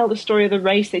just tell the story of the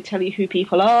race. They tell you who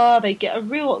people are. They get a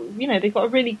real they've got a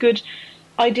really good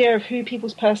idea of who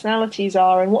people's personalities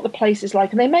are and what the place is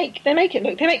like, and they make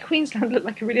Queensland look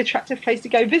like a really attractive place to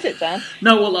go visit, Dan.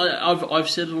 No, well, I've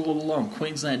said it all along.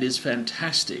 Queensland is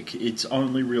fantastic. Its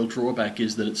only real drawback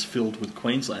is that it's filled with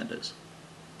Queenslanders.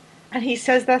 And he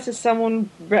says that as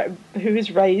someone who is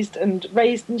raised and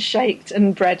shaped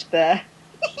and bred there.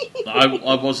 I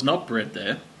was not bred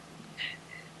there.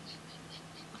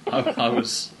 I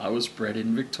was bred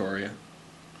in Victoria.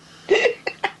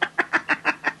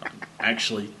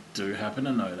 Actually do happen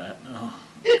to know that. Oh,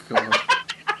 God.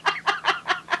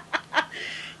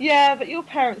 Yeah, but your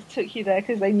parents took you there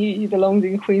because they knew you belonged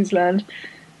in Queensland.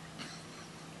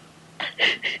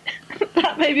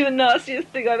 That may be the nastiest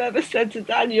thing I've ever said to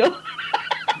Daniel.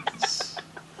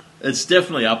 It's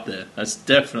definitely up there. That's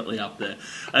definitely up there.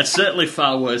 That's certainly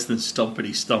far worse than Stompity,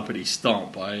 Stompity,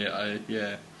 Stomp.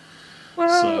 Yeah.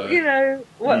 Well,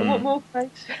 what more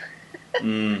folks?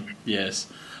 Yes.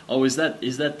 Oh, is that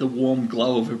the warm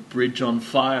glow of a bridge on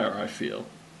fire, I feel?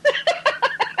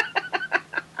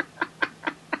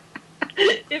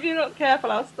 If you're not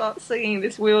careful, I'll start singing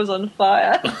This Wheel's on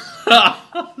Fire.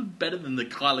 Better than the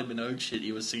Kylie Minogue shit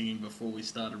you were singing before we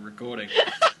started recording.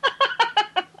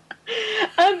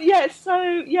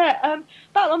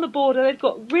 Battle on the Border, they've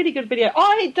got really good video.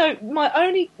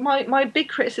 My big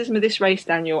criticism of this race,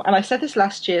 Daniel, and I said this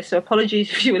last year, so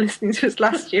apologies if you were listening to us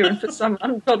last year and for some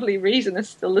ungodly reason are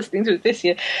still listening to us this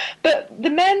year, but the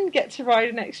men get to ride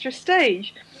an extra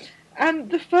stage, and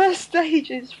the first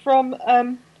stage is from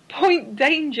Point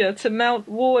Danger to Mount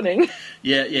Warning.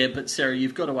 Yeah, but Sarah,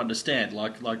 you've got to understand,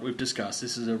 like we've discussed,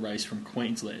 this is a race from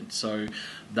Queensland, so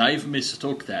they've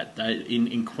mistook that.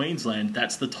 In Queensland,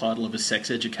 that's the title of a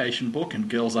sex education book, and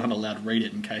girls aren't allowed to read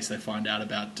it in case they find out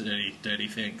about dirty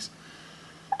things.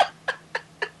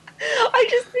 I I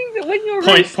just think that when you're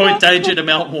Point danger to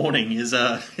Mount Warning is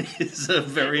a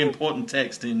very important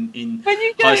text in when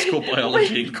you go, high school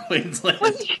biology in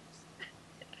Queensland.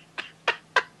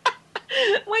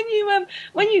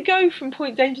 When you go from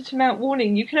Point Danger to Mount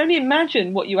Warning, you can only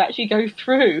imagine what you actually go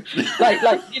through, like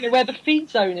where the feed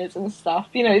zone is and stuff.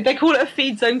 They call it a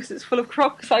feed zone because it's full of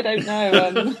crocs. I don't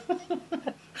know.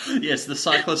 Yes, the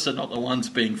cyclists are not the ones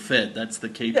being fed. That's the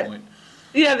key point.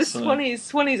 Yeah, the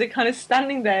Swannies are kind of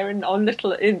standing there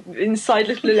inside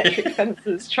little electric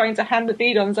fences, trying to hand the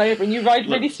bidons over, and you ride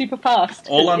really super fast.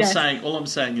 All I'm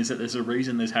saying is that there's a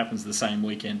reason this happens the same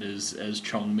weekend as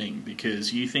Chongming,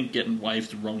 because you think getting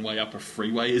waved the wrong way up a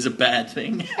freeway is a bad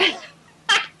thing.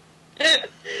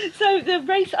 So the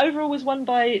race overall was won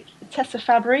by Tessa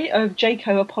Fabry of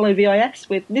Jayco Apollo VIS,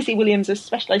 with Lizzie Williams as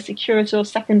Specialised Securator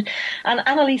second, and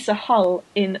Annalisa Hull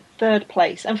in third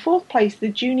place. And fourth place, the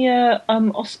junior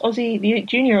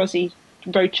Aussie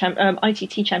road champ,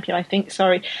 ITT champion, I think.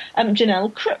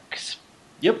 Janelle Crooks.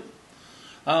 Yep.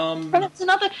 And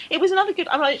it was another good.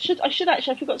 I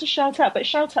forgot to shout out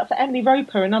for Emily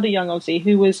Roper, another young Aussie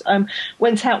who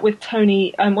went out with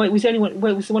Tony. It was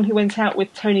the one who went out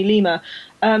with Tony Lima.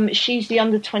 She's the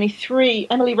under 23.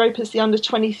 Emily Roper's the under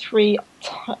 23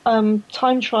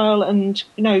 time trial and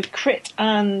crit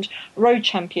and road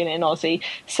champion in Aussie.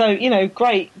 So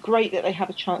great that they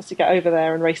have a chance to get over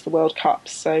there and race the World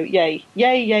Cups. So yay,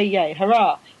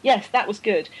 hurrah! Yes, that was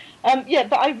good.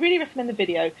 But I really recommend the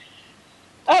video.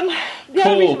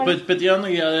 Cool, but the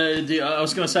only I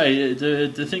was going to say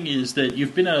the thing is that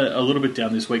you've been a little bit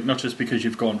down this week, not just because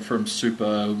you've gone from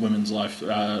super women's life,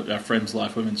 our friends'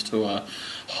 life women's tour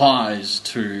highs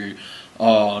to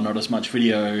not as much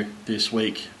video this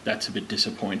week. That's a bit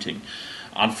disappointing.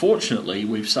 Unfortunately,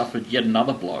 we've suffered yet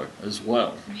another blow as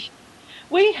well.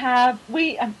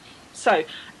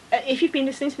 If you've been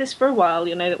listening to this for a while,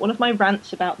 you'll know that one of my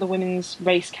rants about the women's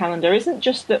race calendar isn't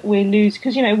just that we're losing,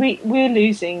 because we're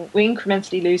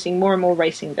incrementally losing more and more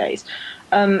racing days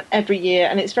every year,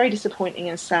 and it's very disappointing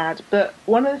and sad. But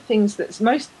one of the things that's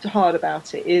most hard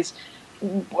about it is,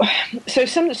 so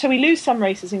we lose some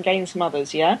races and gain some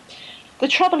others. Yeah, the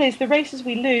trouble is the races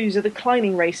we lose are the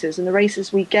climbing races, and the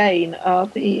races we gain are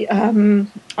the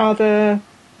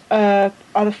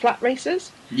flat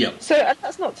races. Yeah. So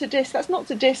that's not to diss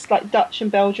like Dutch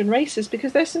and Belgian races,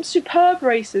 because there's some superb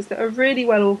races that are really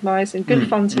well organised and good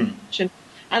fun to watch,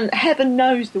 and heaven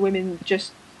knows the women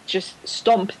just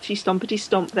stompity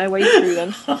stomp their way through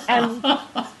them and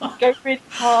go really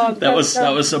hard. That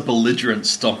was a belligerent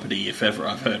stompity if ever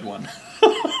I've heard one.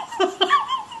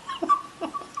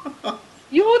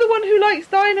 You're the one who likes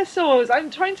dinosaurs. I'm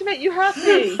trying to make you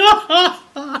happy.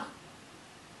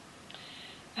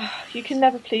 You can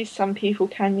never please some people,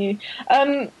 can you?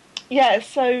 And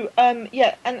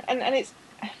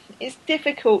it's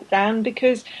difficult, Dan,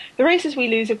 because the races we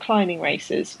lose are climbing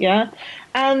races, yeah.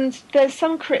 And there's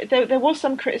there was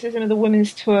some criticism of the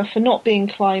women's tour for not being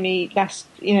climby this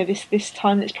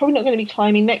time. It's probably not going to be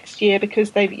climbing next year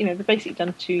because they've basically done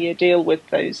a 2-year deal with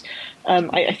those.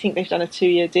 I think they've done a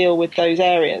 2-year deal with those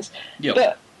areas.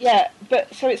 Yep.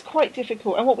 But so it's quite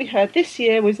difficult. And what we heard this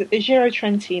year was that the Giro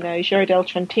del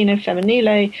Trentino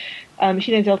Femminile,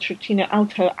 Giro del Trentino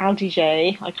Alto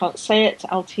Adige, I can't say it,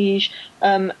 Altige,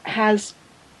 has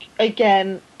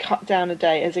again cut down a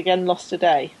day, has again lost a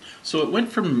day. So it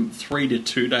went from 3 to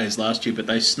 2 days last year, but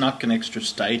they snuck an extra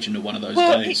stage into one of those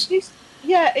days.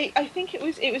 I think it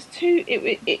was two.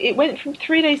 It went from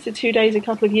 3 days to 2 days a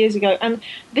couple of years ago, and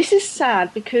this is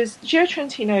sad because Giro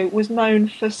Trentino was known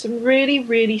for some really,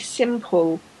 really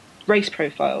simple race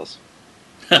profiles.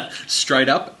 Straight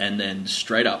up and then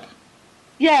straight up.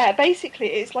 Yeah, basically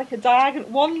it's like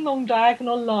one long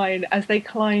diagonal line as they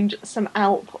climbed some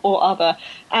Alp or other,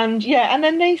 and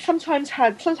then they sometimes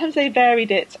they varied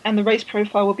it, and the race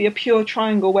profile would be a pure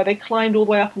triangle where they climbed all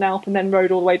the way up an Alp and then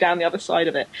rode all the way down the other side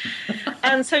of it.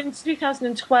 And so in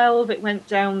 2012 it went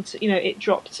down to it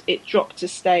dropped a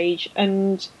stage,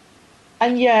 but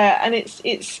they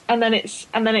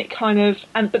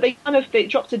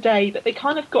dropped a day, but they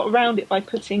kind of got around it by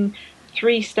putting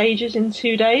 3 stages in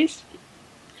 2 days.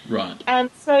 Right.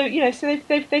 And so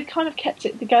they've kind of kept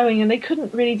it going, and they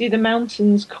couldn't really do the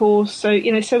mountains course.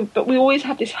 But we always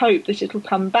have this hope that it'll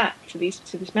come back to this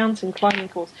mountain climbing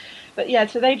course. But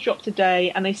so they've dropped a day,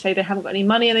 and they say they haven't got any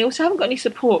money, and they also haven't got any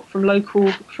support from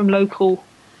local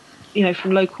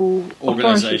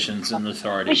organisations and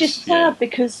authorities. Which is sad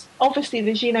because obviously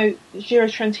the Giro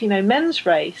Trentino men's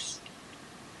race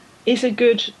is a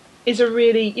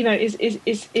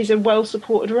well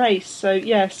supported race. So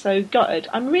gutted.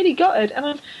 I'm really gutted,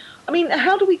 and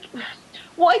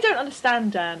what I don't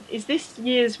understand, Dan, is this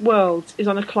year's Worlds is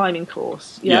on a climbing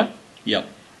course, yeah? Yep, yep,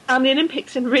 And the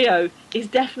Olympics in Rio is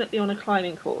definitely on a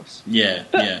climbing course. yeah,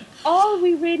 But yeah. are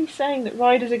we really saying that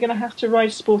riders are going to have to ride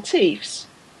sportifs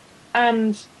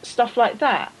and stuff like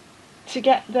that to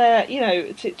get their,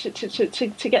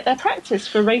 to get their practice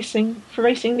for racing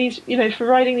these, for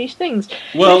riding these things?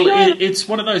 If Well, you're, it's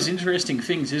one of those interesting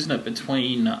things, isn't it,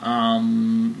 between the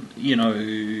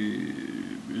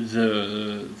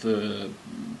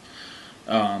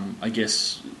I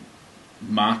guess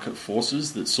market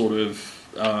forces that sort of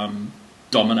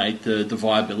dominate the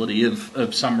viability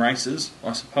of some races,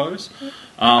 I suppose,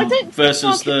 I don't think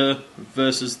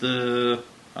versus the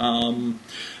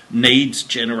needs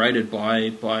generated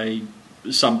by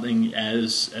something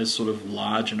as sort of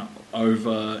large and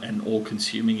over and all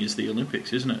consuming as the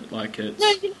Olympics, isn't it? Like no,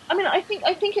 it's I mean, I think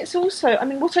it's also. I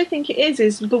mean, what I think it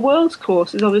is the world's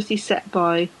course is obviously set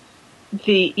by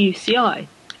the UCI,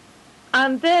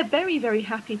 and they're very, very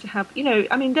happy to have.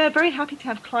 I mean, they're very happy to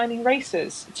have climbing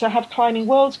races, to have climbing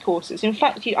world courses. In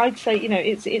fact, I'd say,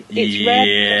 it's rare.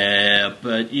 yeah,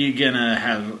 but you're gonna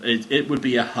have it. It would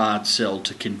be a hard sell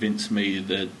to convince me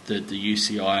that the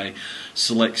UCI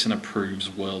selects and approves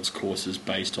world's courses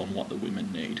based on what the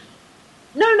women need.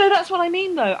 No, no, that's what I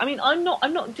mean, though. I mean, I'm not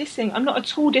dissing. I'm not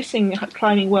at all dissing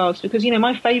climbing worlds because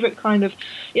my favourite kind of,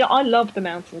 I love the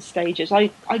mountain stages. I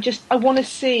want to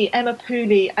see Emma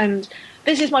Pooley, and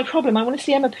this is my problem. I want to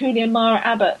see Emma Pooley and Mara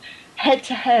Abbott head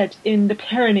to head in the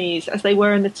Pyrenees as they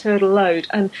were in the Turtle Lode,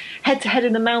 and head to head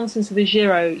in the mountains of the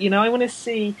Giro. I want to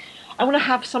see. I want to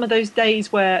have some of those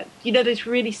days where there's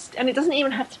really, and it doesn't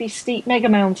even have to be steep mega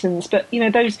mountains, but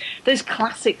those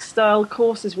classic style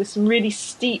courses with some really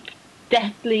steep,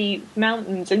 deathly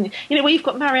mountains, and where you've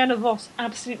got Marianne Vos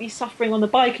absolutely suffering on the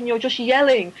bike, and you're just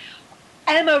yelling,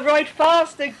 "Emma, ride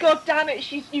faster! God damn it!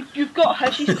 You've got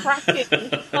her. She's cracking. You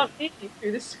can't hear you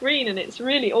through the screen, and it's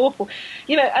really awful."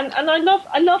 And I love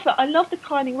that. I love the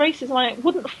climbing races, and I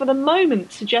wouldn't for the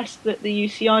moment suggest that the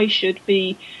UCI should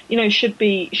be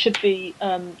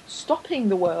stopping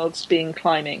the world's being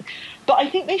climbing, but I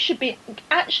think they should be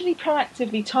actually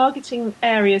proactively targeting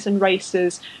areas and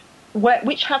races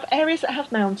which have areas that have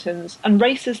mountains and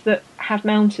races that have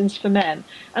mountains for men,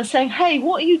 and saying, "Hey,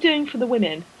 what are you doing for the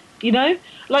women?"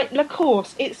 Like La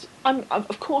Course.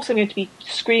 Of course I'm going to be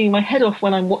screaming my head off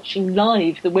when I'm watching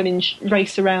live the women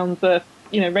race around the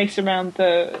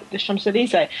Champs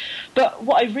Elysees. But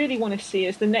what I really want to see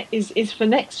is for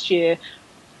next year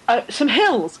some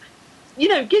hills.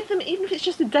 Give them, even if it's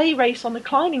just a day race on the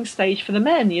climbing stage for the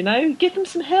men, give them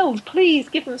some hills. Please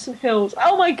give them some hills.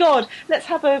 Oh my God, let's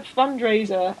have a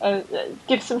fundraiser.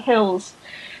 Give some hills.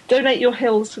 Donate your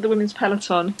hills to the women's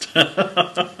peloton.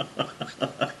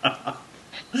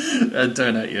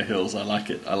 Donate your hills. I like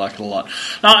it. I like it a lot.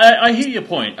 Now, I hear your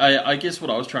point. I guess what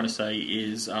I was trying to say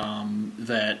is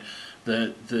that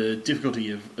the difficulty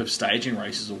of staging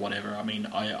races or whatever. I mean,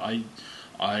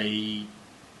 I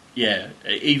yeah,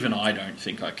 even I don't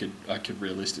think I could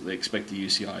realistically expect the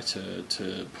UCI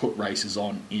to put races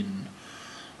on in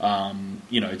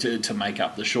to make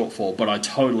up the shortfall. But I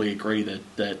totally agree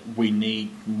that we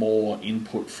need more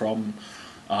input from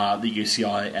the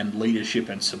UCI and leadership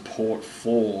and support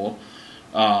for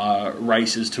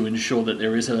races to ensure that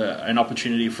there is an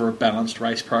opportunity for a balanced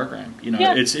race program.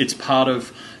 Yeah. It's part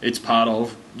of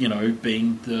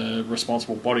being the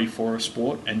responsible body for a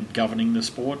sport and governing the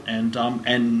sport and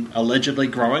allegedly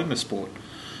growing the sport.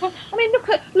 Well, I mean, look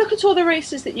at all the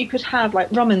races that you could have, like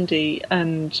Romandy,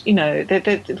 and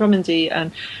the Romandy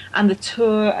and the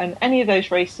Tour, and any of those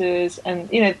races, and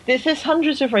there's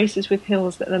hundreds of races with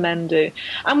hills that the men do,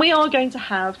 and we are going to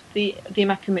have the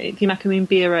Imacamine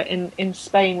Bira in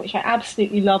Spain, which I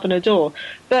absolutely love and adore.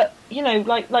 But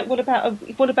what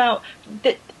about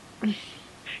the?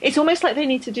 It's almost like they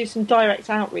need to do some direct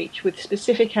outreach with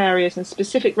specific areas and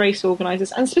specific race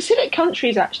organisers and specific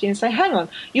countries actually, and say, hang on,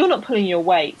 you're not pulling your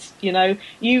weight.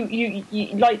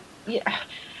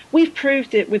 We've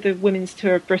proved it with the Women's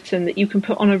Tour of Britain that you can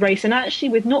put on a race, and actually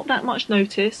with not that much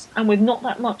notice and with not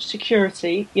that much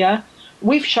security,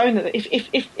 we've shown that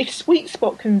if Sweet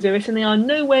Spot can do it, and they are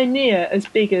nowhere near as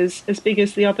big as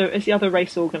the other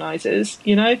race organisers,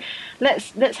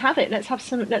 let's have it. Let's have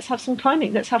some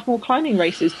climbing. Let's have more climbing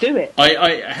races. Do it.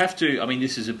 I have to. I mean,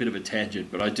 this is a bit of a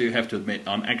tangent, but I do have to admit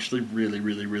I'm actually really,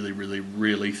 really, really, really,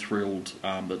 really thrilled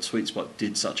that Sweet Spot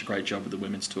did such a great job with the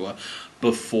women's tour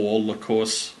before La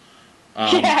Course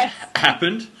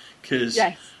happened. Because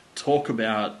talk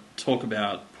about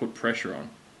put pressure on.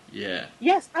 Yeah.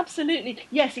 Yes, absolutely.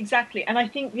 Yes, exactly. And I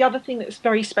think the other thing that's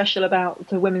very special about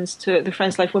the women's tour, the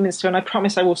Friends Life Women's Tour, and I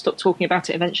promise I will stop talking about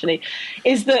it eventually,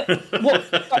 is that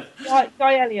what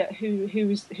Guy Elliott,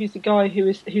 who's the guy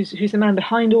who's the man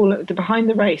behind behind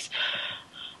the race,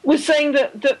 was saying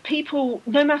that people,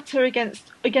 no matter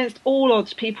against all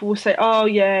odds, people will say, "Oh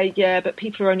yeah, but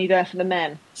people are only there for the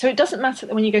men." So it doesn't matter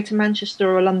that when you go to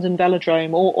Manchester or London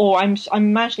Velodrome, or I'm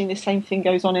imagining the same thing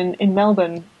goes on in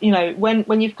Melbourne. You know,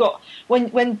 when you've got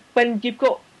when you've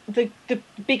got the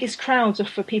biggest crowds are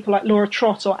for people like Laura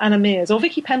Trott or Anna Meares, or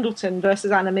Vicky Pendleton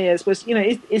versus Anna Meares was,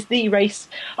 is the race.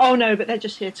 Oh no, but they're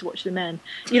just here to watch the men.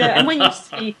 And when you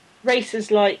see races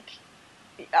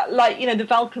the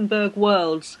Valkenburg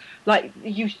Worlds,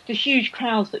 the huge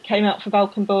crowds that came out for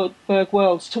Valkenburg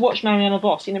Worlds to watch Marianne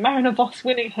Vos. Marianne Vos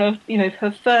winning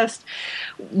her first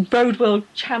road world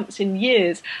champs in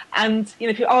years, and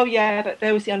people, oh yeah, but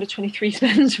there was the under-23s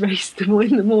men's race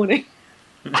in the morning.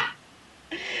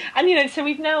 And so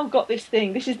we've now got this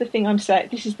thing. This is the thing I'm saying.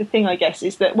 This is the thing, I guess,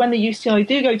 is that when the UCI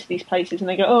do go to these places and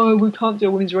they go, oh, we can't do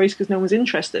a women's race because no one's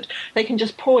interested, they can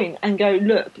just point and go,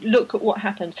 look at what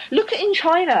happened. Look at in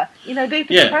China.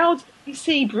 The crowds you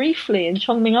see briefly in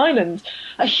Chongming Island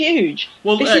are huge.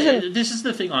 Well, this is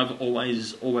the thing I've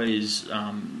always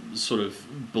sort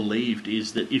of believed,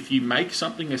 is that if you make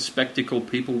something a spectacle,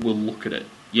 people will look at it.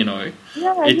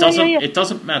 It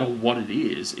doesn't matter what it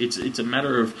is. It's a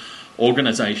matter of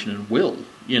organisation and will,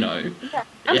 Yeah.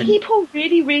 And people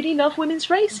really, really love women's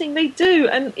racing. They do.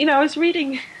 And I was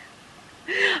reading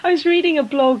a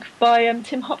blog by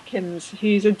Tim Hopkins,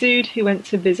 who's a dude who went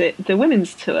to visit the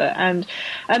women's tour, and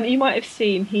you might have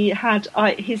seen he had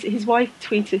his wife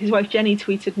Jenny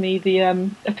tweeted me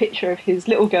a picture of his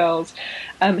little girls.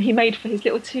 He made for his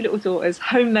two little daughters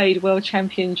homemade world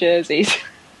champion jerseys.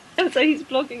 And so he's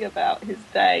blogging about his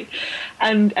day,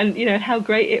 and how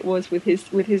great it was with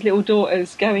his little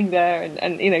daughters going there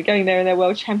and going there in their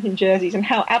world champion jerseys, and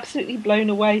how absolutely blown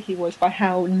away he was by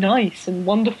how nice and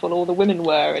wonderful all the women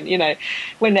were. And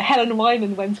when Helen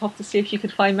Wyman went off to see if she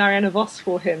could find Marianne Vos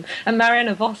for him, and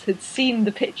Marianne Vos had seen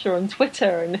the picture on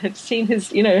Twitter and had seen his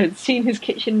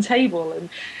kitchen table, and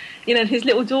his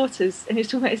little daughters, and he was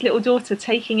talking about his little daughter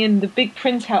taking in the big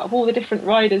printout of all the different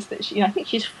riders that she, I think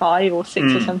she's 5 or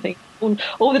 6 or something,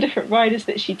 all the different riders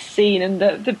that she'd seen, and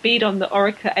the bead on that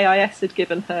Orica AIS had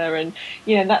given her, and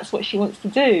that's what she wants to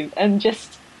do, and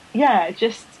just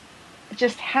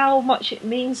how much it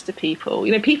means to people.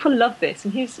 People love this,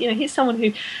 and he's someone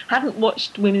who hadn't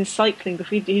watched women's cycling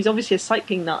before. He's obviously a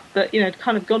cycling nut, but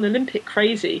kind of gone Olympic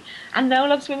crazy, and now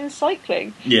loves women's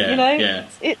cycling.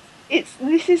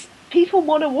 People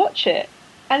want to watch it,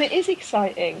 and it is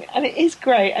exciting, and it is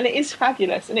great, and it is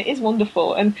fabulous, and it is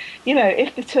wonderful. And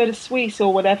if the Tour de Suisse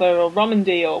or whatever, or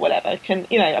Romandie or whatever can,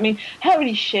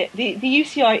 holy shit, the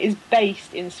UCI is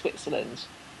based in Switzerland.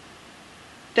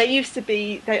 They used to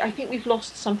be. I think we've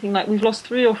lost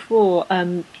 3 or 4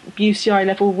 UCI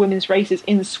level women's races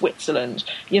in Switzerland.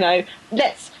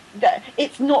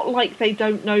 It's not like they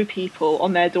don't know people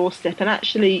on their doorstep, and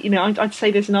actually, I'd say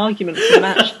there's an argument for the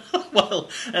match. Well,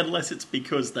 unless it's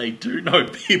because they do know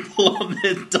people on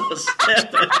their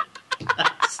doorstep.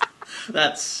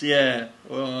 that's yeah.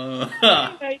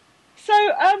 Okay.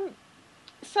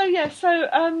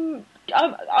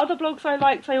 Other blogs I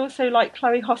liked. I also like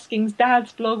Chloe Hosking's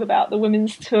dad's blog about the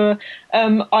women's tour.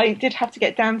 I did have to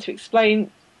get Dan to explain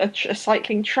a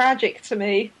cycling tragic to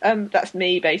me. That's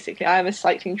me, basically. I am a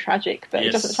cycling tragic, but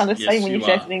it doesn't sound the same when you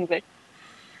say it in English.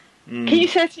 Can you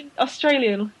say it in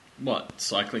Australian? What?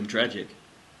 Cycling tragic?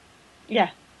 Yeah.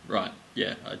 Right,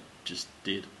 yeah, I just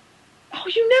did. Oh,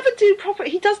 you never do proper.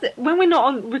 He does that when we're not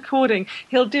on recording.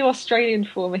 He'll do Australian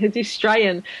for me. He'll do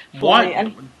Strayan for me.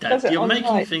 And you're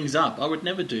making things up. I would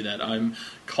never do that. I'm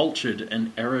cultured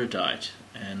and erudite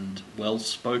and well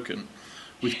spoken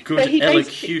with good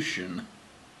elocution.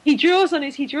 He draws on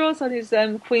his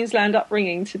Queensland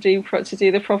upbringing to do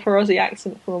the proper Aussie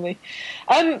accent for me.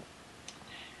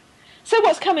 So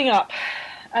what's coming up?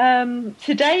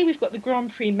 Today we've got the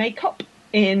Grand Prix Makeup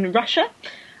in Russia.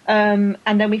 And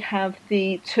then we have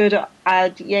the Tour de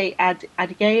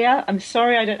Adygea. I'm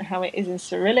sorry, I don't know how it is in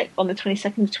Cyrillic, on the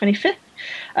 22nd to 25th.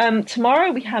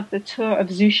 Tomorrow we have the Tour of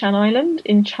Zhoushan Island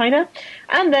in China.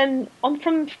 And then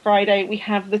from Friday we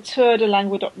have the Tour de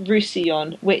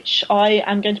Languedoc-Roussillon, which I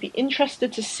am going to be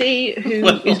interested to see who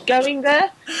is going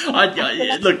there.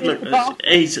 Look,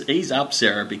 he's up,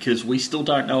 Sarah, because we still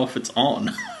don't know if it's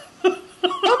on. Oh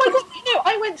my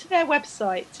God! went to their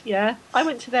website. Yeah, I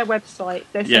went to their website.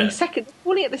 They're saying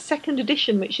calling it the second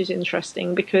edition, which is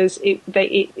interesting because it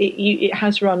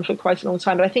has run for quite a long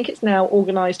time. But I think it's now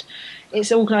organised.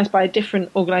 It's organised by a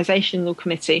different organisational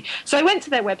committee. So I went to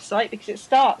their website because it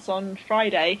starts on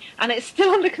Friday and it's still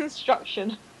under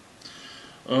construction.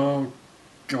 Oh,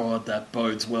 God, that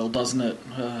bodes well, doesn't it?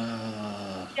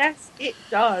 Yes, it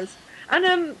does.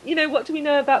 And what do we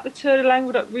know about the Tour de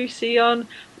Languedoc-Roussillon?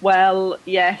 Well,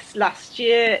 yes, last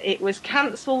year it was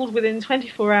cancelled within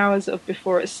 24 hours of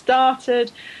before it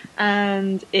started,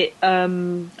 and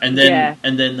and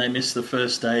then they missed the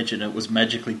first stage, and it was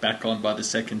magically back on by the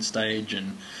second stage.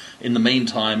 And in the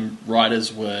meantime,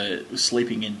 riders were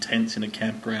sleeping in tents in a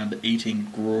campground, eating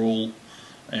gruel.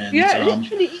 And,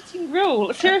 literally eating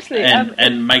gruel. Seriously,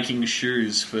 and making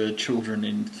shoes for children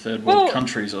in third world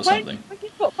countries or something.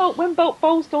 When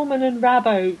Bols, Dolman and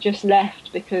Rabo just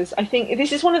left, because I think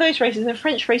this is one of those races, and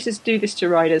French races do this to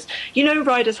riders.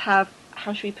 Riders have,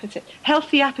 how should we put it,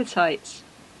 healthy appetites.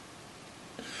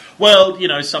 Well,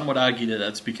 some would argue that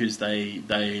that's because they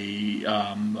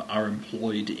are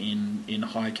employed in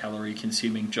high calorie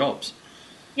consuming jobs.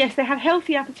 Yes, they have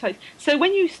healthy appetites. So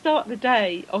when you start the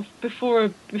day before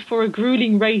a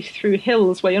grueling race through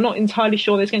hills where you're not entirely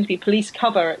sure there's going to be police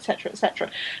cover,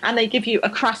 etc., and they give you a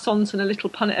croissant and a little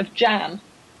punnet of jam.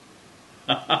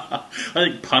 I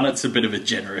think punnet's a bit of a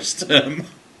generous term.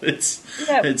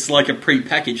 It's like a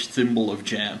pre-packaged thimble of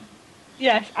jam.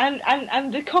 Yes,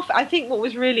 and the coffee. I think what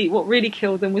really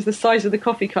killed them was the size of the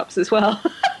coffee cups as well.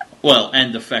 Well,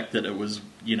 and the fact that it was,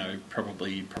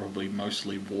 probably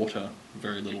mostly water,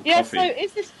 very little coffee. So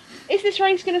is this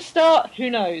race going to start?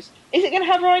 Who knows? Is it going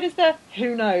to have riders there?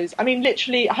 Who knows? I mean,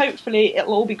 literally, hopefully,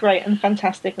 it'll all be great and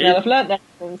fantastic, and they'll have learnt their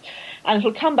lessons, and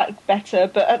it'll come back better.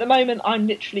 But at the moment, I'm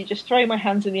literally just throwing my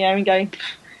hands in the air and going,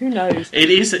 who knows?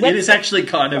 It is actually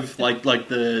kind of like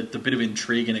the bit of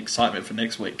intrigue and excitement for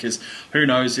next week, because who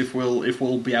knows if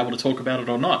we'll be able to talk about it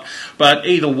or not. But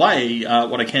either way,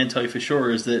 what I can tell you for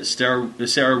sure is that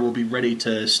Sarah will be ready to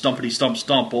stompity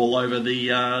stomp all over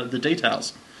the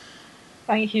details.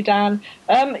 Thank you, Dan.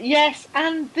 Yes,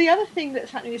 and the other thing that's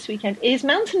happening this weekend is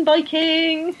mountain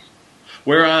biking.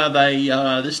 Where are they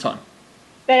this time?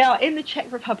 They are in the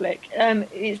Czech Republic.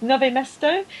 It's Nové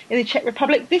Mesto in the Czech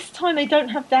Republic. This time they don't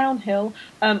have downhill.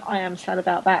 I am sad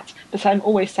about that, but I'm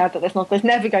always sad that there's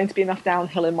never going to be enough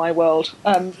downhill in my world.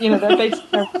 They're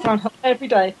basically downhill every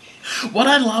day. What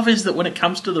I love is that when it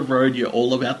comes to the road, you're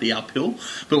all about the uphill,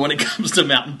 but when it comes to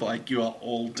mountain bike, you are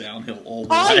all downhill all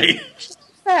the way.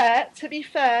 To be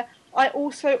fair, I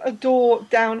also adore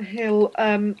downhill.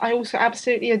 I also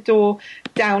absolutely adore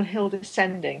downhill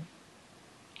descending.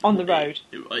 On the road.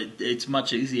 It's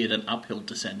much easier than uphill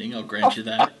descending, I'll grant you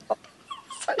that.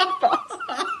 So fast.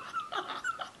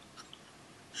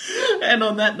 And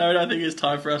on that note, I think it's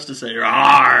time for us to say,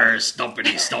 "Arr,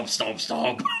 stompity,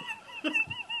 stomp."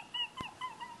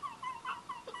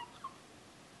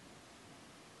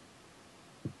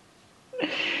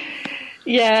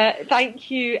 Yeah, thank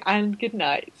you and good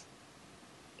night.